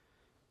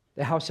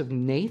 The house of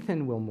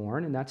Nathan will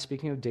mourn, and that's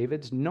speaking of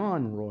David's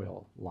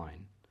non-royal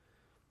line.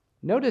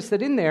 Notice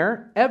that in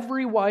there,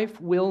 every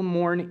wife will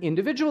mourn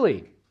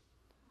individually,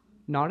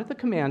 not at the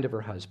command of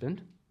her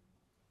husband,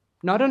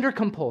 not under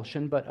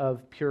compulsion, but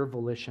of pure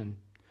volition,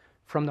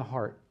 from the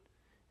heart,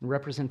 in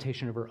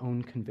representation of her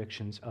own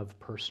convictions of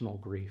personal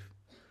grief.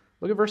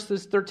 Look at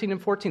verses 13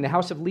 and 14. The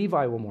house of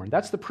Levi will mourn.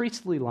 That's the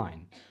priestly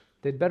line.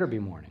 They'd better be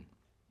mourning.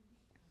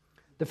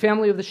 The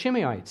family of the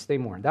Shimeites, they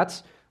mourn.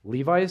 That's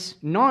Levi's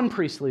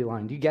non-priestly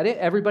line. Do you get it?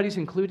 Everybody's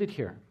included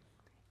here.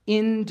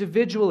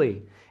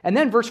 Individually. And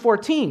then verse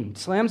 14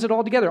 slams it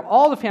all together.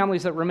 All the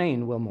families that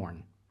remain will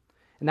mourn.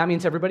 And that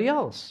means everybody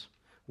else.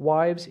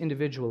 Wives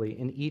individually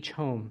in each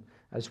home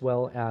as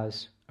well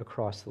as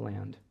across the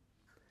land.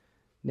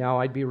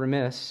 Now, I'd be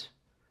remiss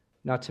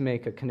not to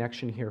make a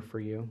connection here for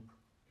you.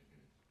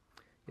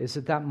 Is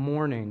that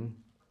mourning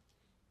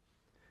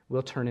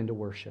will turn into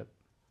worship.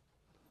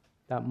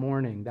 That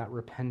mourning, that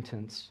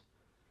repentance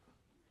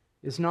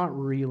is not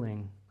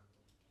reeling.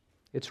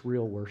 It's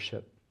real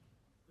worship.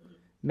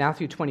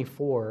 Matthew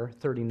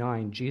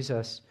 24:39,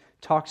 Jesus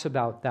talks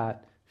about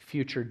that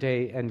future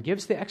day and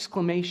gives the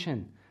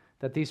exclamation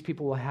that these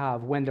people will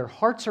have when their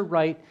hearts are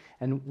right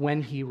and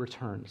when he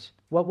returns.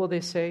 What will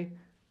they say?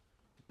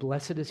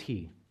 Blessed is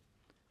he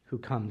who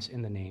comes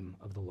in the name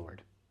of the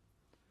Lord.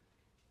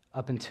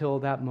 Up until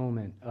that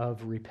moment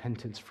of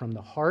repentance from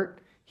the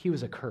heart, he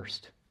was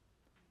accursed.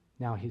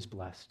 Now he's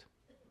blessed.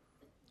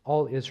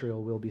 All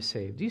Israel will be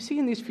saved. Do you see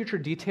in these future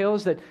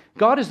details that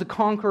God is the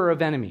conqueror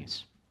of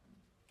enemies,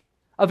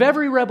 of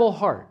every rebel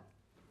heart,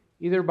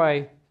 either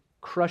by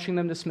crushing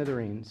them to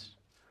smithereens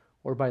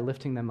or by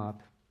lifting them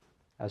up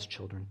as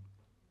children?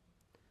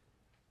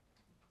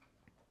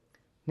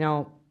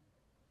 Now,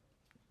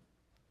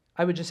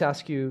 I would just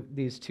ask you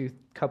these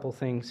couple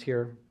things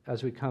here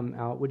as we come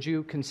out. Would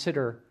you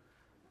consider,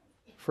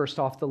 first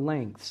off, the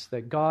lengths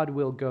that God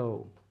will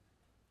go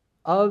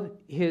of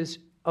his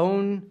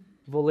own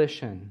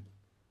volition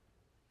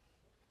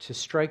to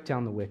strike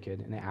down the wicked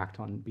and act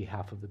on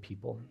behalf of the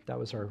people? That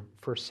was our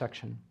first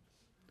section.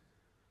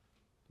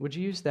 Would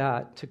you use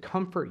that to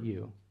comfort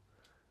you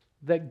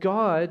that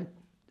God,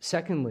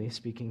 secondly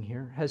speaking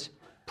here, has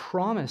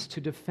promised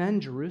to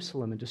defend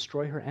Jerusalem and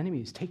destroy her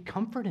enemies? Take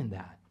comfort in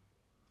that.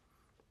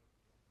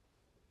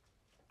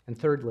 And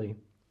thirdly,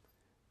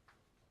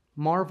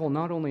 marvel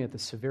not only at the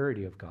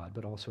severity of God,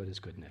 but also at his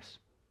goodness,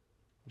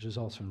 which is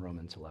also in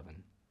Romans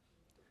 11.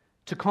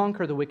 To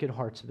conquer the wicked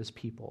hearts of his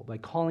people by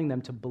calling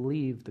them to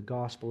believe the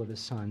gospel of his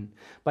Son,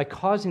 by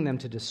causing them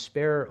to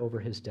despair over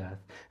his death,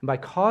 and by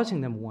causing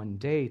them one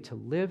day to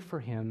live for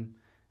him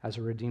as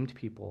a redeemed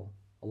people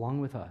along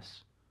with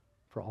us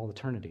for all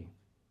eternity.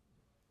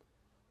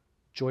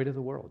 Joy to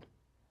the world.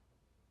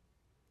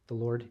 The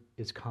Lord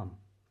is come.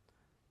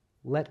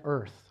 Let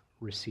earth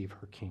receive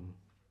her King.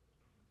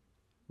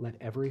 Let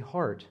every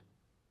heart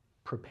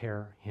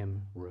prepare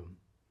him room.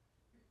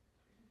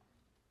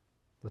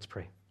 Let's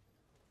pray.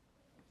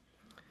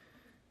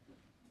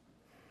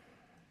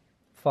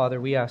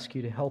 Father, we ask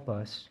you to help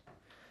us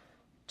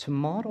to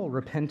model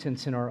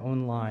repentance in our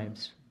own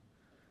lives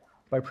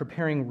by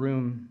preparing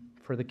room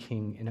for the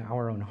King in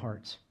our own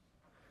hearts.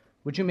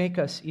 Would you make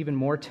us even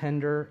more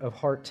tender of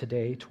heart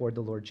today toward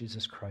the Lord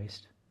Jesus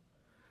Christ?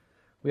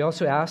 We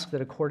also ask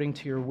that according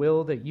to your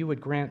will, that you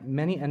would grant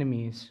many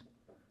enemies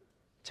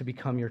to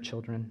become your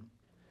children.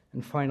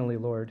 And finally,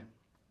 Lord,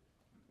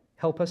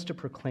 help us to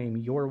proclaim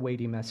your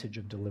weighty message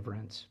of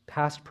deliverance,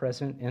 past,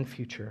 present, and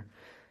future.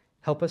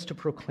 Help us to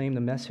proclaim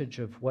the message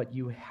of what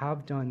you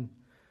have done,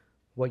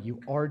 what you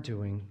are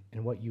doing,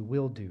 and what you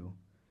will do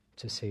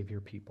to save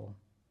your people.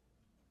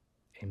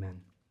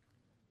 Amen.